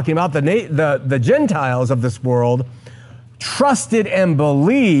Paul is talking about, the Gentiles of this world, trusted and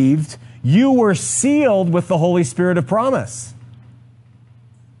believed. You were sealed with the Holy Spirit of promise.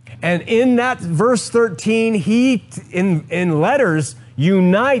 And in that verse 13, he, in letters,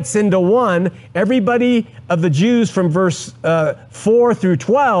 unites into one everybody of the Jews from verse 4 through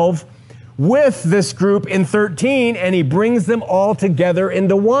 12 with this group in 13, and he brings them all together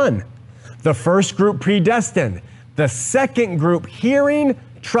into one. The first group predestined, the second group hearing,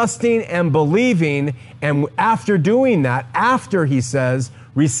 trusting, and believing, and after doing that, after he says,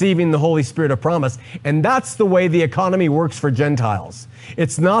 receiving the Holy Spirit of promise. And that's the way the economy works for Gentiles.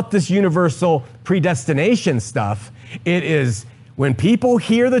 It's not this universal predestination stuff. It is when people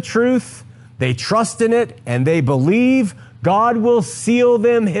hear the truth, they trust in it, and they believe, God will seal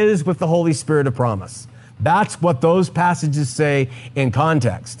them his with the Holy Spirit of promise. That's what those passages say in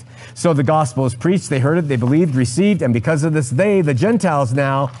context. So the gospel is preached, they heard it, they believed, received, and because of this, they, the Gentiles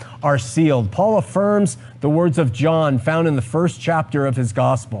now, are sealed. Paul affirms the words of John found in the first chapter of his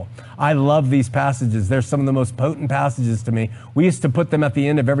gospel. I love these passages. They're some of the most potent passages to me. We used to put them at the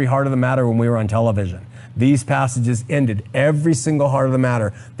end of every Heart of the Matter when we were on television. These passages ended every single Heart of the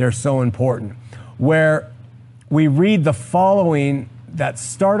Matter. They're so important. Where we read the following that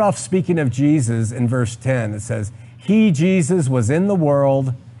start off speaking of Jesus in verse 10. It says, he, Jesus, was in the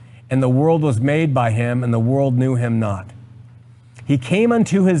world, and the world was made by him, and the world knew him not. He came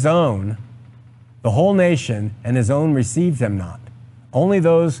unto his own, the whole nation, and his own received him not. Only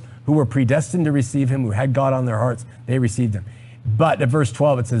those who were predestined to receive him, who had God on their hearts, they received him. But at verse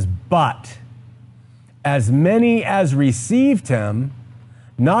 12 it says, but as many as received him,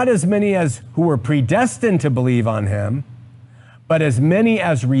 not as many as who were predestined to believe on him, but as many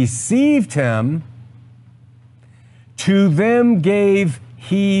as received him, to them gave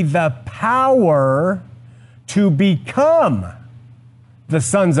he the power to become the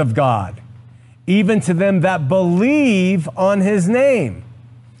sons of God, even to them that believe on his name.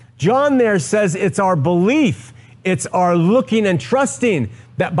 John there says it's our belief, it's our looking and trusting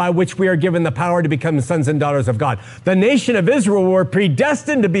that by which we are given the power to become sons and daughters of God. The nation of Israel were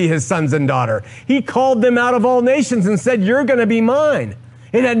predestined to be his sons and daughter. He called them out of all nations and said, you're going to be mine.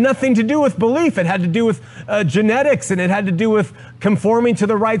 It had nothing to do with belief. It had to do with genetics, and it had to do with conforming to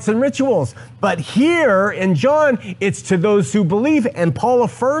the rites and rituals. But here in John, it's to those who believe, and Paul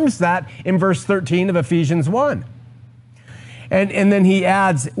affirms that in verse 13 of Ephesians 1. And then he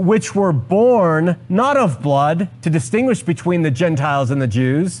adds, which were born not of blood, to distinguish between the Gentiles and the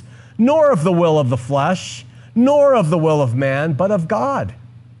Jews, nor of the will of the flesh, nor of the will of man, but of God.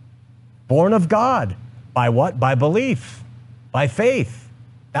 Born of God. By what? By belief. By faith.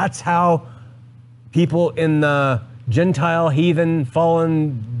 That's how people in the Gentile, heathen,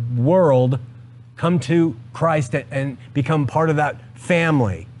 fallen world come to Christ and become part of that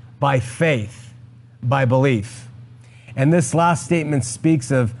family. By faith. By belief. And this last statement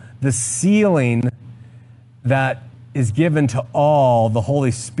speaks of the sealing that is given to all the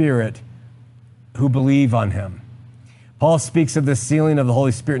Holy Spirit who believe on him. Paul speaks of the sealing of the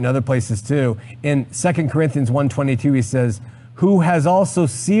Holy Spirit in other places too. In 2 Corinthians 1:22, he says, who has also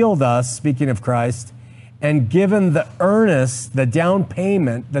sealed us, speaking of Christ, and given the earnest, the down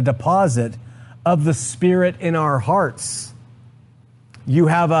payment, the deposit of the Spirit in our hearts. You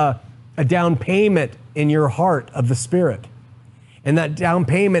have a down payment in your heart of the Spirit. And that down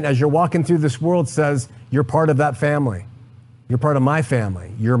payment as you're walking through this world says, you're part of that family. You're part of my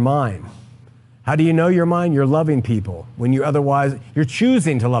family. You're mine. How do you know you're mine? You're loving people when you otherwise, you're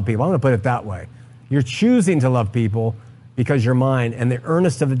choosing to love people. I'm going to put it that way. You're choosing to love people because you're mine. And the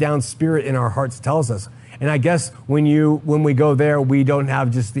earnest of the down spirit in our hearts tells us. And I guess when we go there, we don't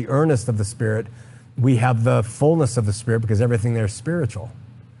have just the earnest of the Spirit. We have the fullness of the Spirit because everything there is spiritual.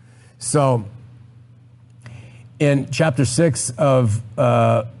 So in chapter 6 of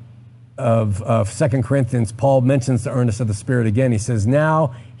of 2 Corinthians, Paul mentions the earnest of the Spirit again. He says,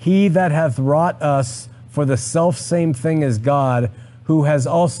 now he that hath wrought us for the selfsame thing as God, who has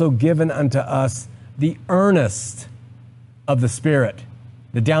also given unto us the earnest of the Spirit,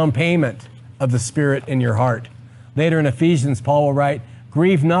 the down payment of the Spirit in your heart. Later in Ephesians, Paul will write,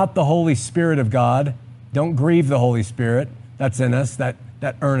 grieve not the Holy Spirit of God. Don't grieve the Holy Spirit. That's in us, that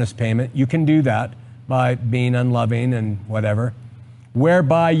earnest payment. You can do that by being unloving and whatever.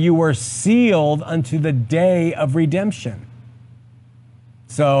 Whereby you were sealed unto the day of redemption.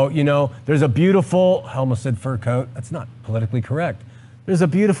 So, there's a beautiful, I almost said fur coat. That's not politically correct. There's a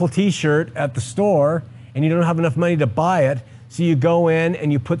beautiful t-shirt at the store and you don't have enough money to buy it. So you go in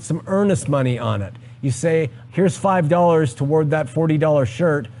and you put some earnest money on it. You say, here's $5 toward that $40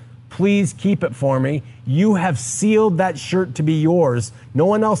 shirt. Please keep it for me. You have sealed that shirt to be yours. No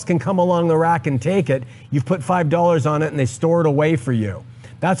one else can come along the rack and take it. You've put $5 on it and they store it away for you.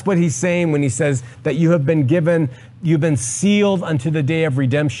 That's what he's saying when he says that you've been sealed unto the day of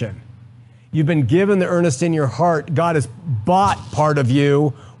redemption. You've been given the earnest in your heart. God has bought part of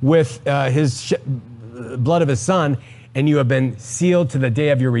you with his blood of his son, and you have been sealed to the day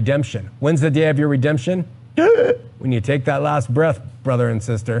of your redemption. When's the day of your redemption? When you take that last breath, brother and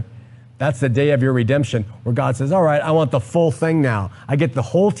sister. That's the day of your redemption, where God says, all right, I want the full thing now. I get the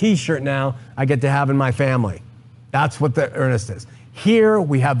whole t-shirt now. I get to have in my family. That's what the earnest is. Here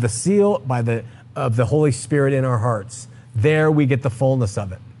we have the seal of the Holy Spirit in our hearts. There we get the fullness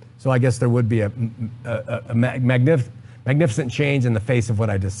of it. So I guess there would be a magnificent change in the face of what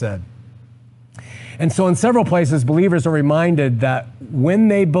I just said. And so in several places, believers are reminded that when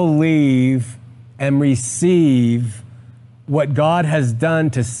they believe and receive what God has done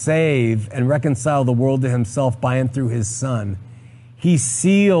to save and reconcile the world to himself by and through his Son, he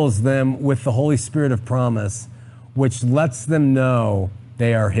seals them with the Holy Spirit of promise, which lets them know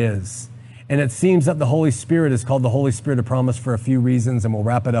they are his. And it seems that the Holy Spirit is called the Holy Spirit of promise for a few reasons, and we'll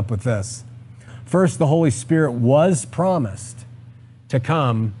wrap it up with this. First, the Holy Spirit was promised to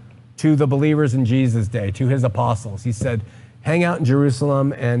come to the believers in Jesus' day, to his apostles. He said, hang out in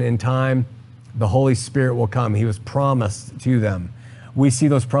Jerusalem, and in time, the Holy Spirit will come. He was promised to them. We see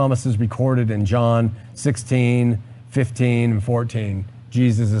those promises recorded in John 16, 15, and 14.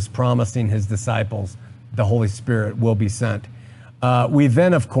 Jesus is promising his disciples the Holy Spirit will be sent. We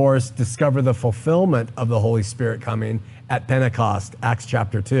then, of course, discover the fulfillment of the Holy Spirit coming at Pentecost, Acts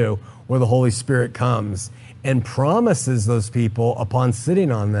chapter 2, where the Holy Spirit comes and promises those people upon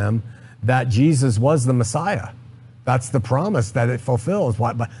sitting on them that Jesus was the Messiah. That's the promise that it fulfills.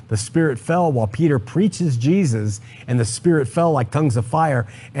 The Spirit fell while Peter preaches Jesus, and the Spirit fell like tongues of fire,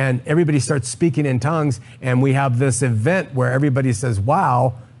 and everybody starts speaking in tongues, and we have this event where everybody says,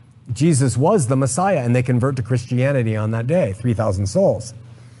 wow, Jesus was the Messiah, and they convert to Christianity on that day, 3,000 souls.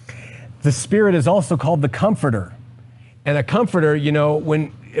 The Spirit is also called the Comforter. And a comforter,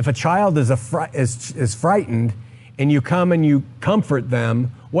 if a child is frightened and you come and you comfort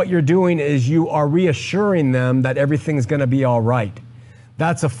them, what you're doing is you are reassuring them that everything's going to be all right.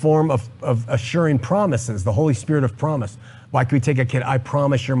 That's a form of assuring promises, the Holy Spirit of promise. Like we take a kid, I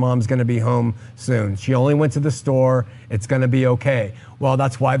promise your mom's going to be home soon. She only went to the store. It's going to be okay. Well,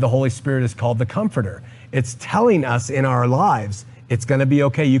 that's why the Holy Spirit is called the Comforter. It's telling us in our lives, it's going to be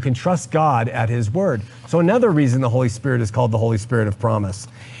okay. You can trust God at his word. So another reason the Holy Spirit is called the Holy Spirit of promise.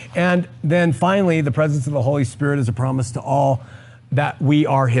 And then finally, the presence of the Holy Spirit is a promise to all that we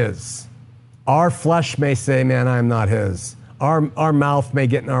are his. Our flesh may say, man, I'm not his. Our mouth may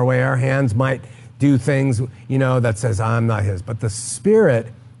get in our way. Our hands might do things, that says, I'm not his. But the Spirit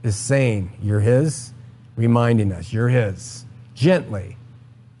is saying, you're his, reminding us, you're his. Gently,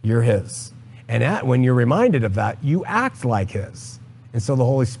 you're his. And when you're reminded of that, you act like his. And so the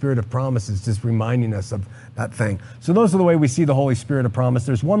Holy Spirit of promise is just reminding us of that thing. So those are the way we see the Holy Spirit of promise.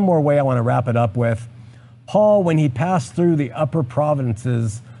 There's one more way I want to wrap it up with. Paul, when he passed through the upper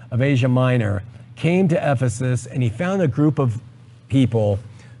provinces of Asia Minor, came to Ephesus, and he found a group of people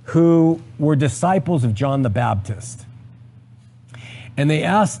who were disciples of John the Baptist. And they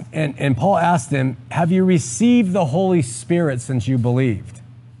asked, and Paul asked them, have you received the Holy Spirit since you believed?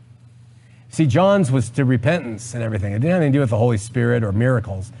 See, John's was to repentance and everything. It didn't have anything to do with the Holy Spirit or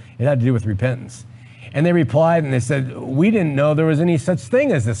miracles. It had to do with repentance. And they replied and they said, we didn't know there was any such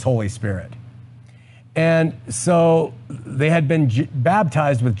thing as this Holy Spirit. And so they had been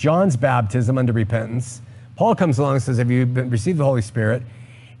baptized with John's baptism unto repentance. Paul comes along and says, have you received the Holy Spirit?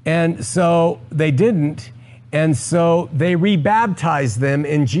 And so they didn't. And so they rebaptized them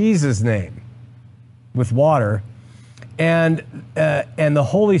in Jesus' name with water. And the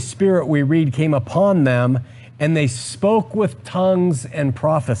Holy Spirit, we read, came upon them, and they spoke with tongues and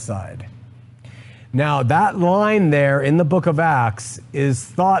prophesied. Now, that line there in the book of Acts is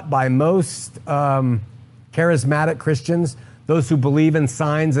thought by most charismatic Christians, those who believe in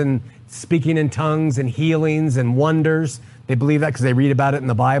signs and speaking in tongues and healings and wonders. They believe that because they read about it in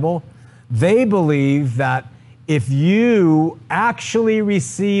the Bible. They believe that if you actually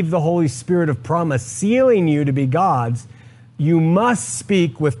receive the Holy Spirit of promise, sealing you to be God's, you must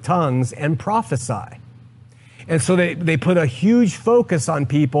speak with tongues and prophesy. And so they put a huge focus on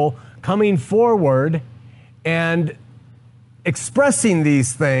people coming forward and expressing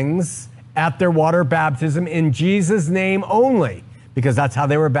these things at their water baptism in Jesus' name only, because that's how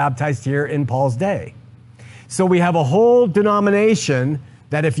they were baptized here in Paul's day. So we have a whole denomination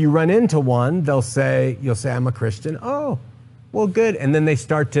that if you run into one, you'll say, I'm a Christian. Oh, well, good. And then they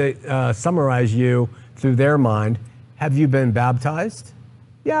start to summarize you through their mind. Have you been baptized?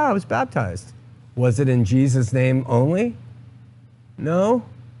 Yeah, I was baptized. Was it in Jesus' name only? No?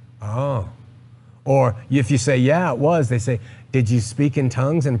 Oh. Or if you say, yeah, it was, they say, did you speak in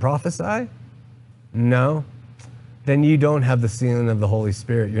tongues and prophesy? No. Then you don't have the sealing of the Holy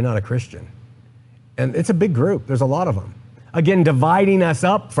Spirit. You're not a Christian. And it's a big group. There's a lot of them. Again, dividing us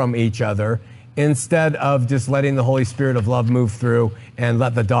up from each other instead of just letting the Holy Spirit of love move through and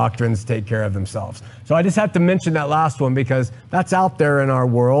let the doctrines take care of themselves. So I just have to mention that last one because that's out there in our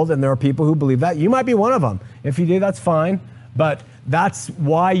world, and there are people who believe that. You might be one of them. If you do, that's fine. But that's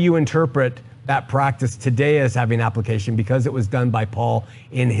why you interpret that practice today as having application, because it was done by Paul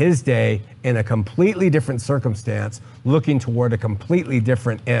in his day in a completely different circumstance, looking toward a completely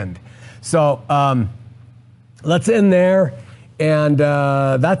different end. So let's end there. And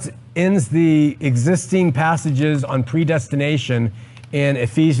that ends the existing passages on predestination in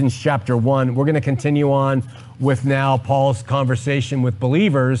Ephesians chapter 1. We're going to continue on with now Paul's conversation with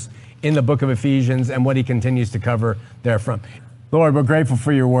believers in the book of Ephesians and what he continues to cover therefrom. Lord, we're grateful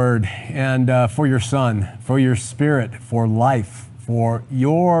for your word and for your Son, for your Spirit, for life, for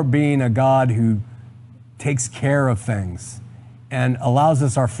your being a God who takes care of things and allows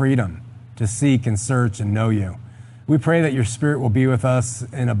us our freedom to seek and search and know you. We pray that your Spirit will be with us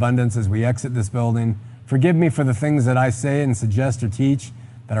in abundance as we exit this building. Forgive me for the things that I say and suggest or teach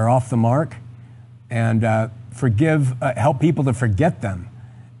that are off the mark, and help people to forget them.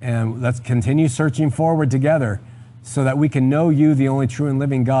 And let's continue searching forward together so that we can know you, the only true and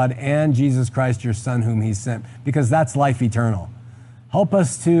living God, and Jesus Christ, your Son, whom he sent, because that's life eternal. Help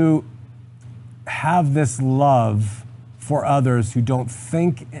us to have this love for others who don't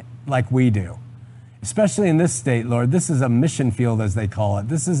think like we do. Especially in this state, Lord, this is a mission field, as they call it.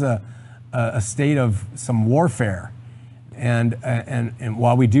 This is a state of some warfare. And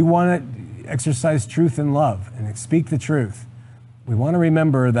while we do want to exercise truth and love and speak the truth, we want to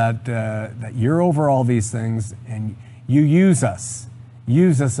remember that you're over all these things and you use us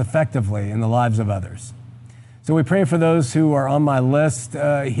effectively in the lives of others. So we pray for those who are on my list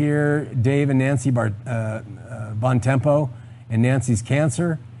here, Dave and Nancy Bontempo and Nancy's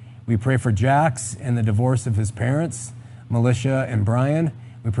cancer. We pray for Jax and the divorce of his parents, Militia and Brian.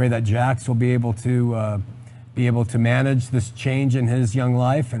 We pray that Jax will be able to manage this change in his young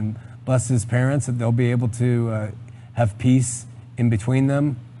life and bless his parents, that they'll be able to have peace in between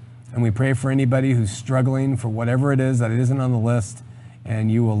them. And we pray for anybody who's struggling for whatever it is that it isn't on the list,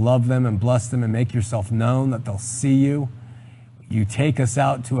 and you will love them and bless them and make yourself known, that they'll see you. You take us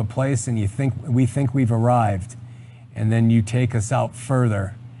out to a place and we think we've arrived, and then you take us out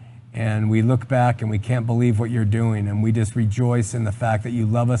further. And we look back and we can't believe what you're doing. And we just rejoice in the fact that you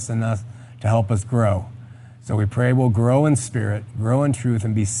love us enough to help us grow. So we pray we'll grow in spirit, grow in truth,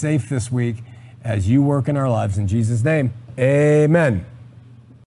 and be safe this week as you work in our lives. In Jesus' name, amen.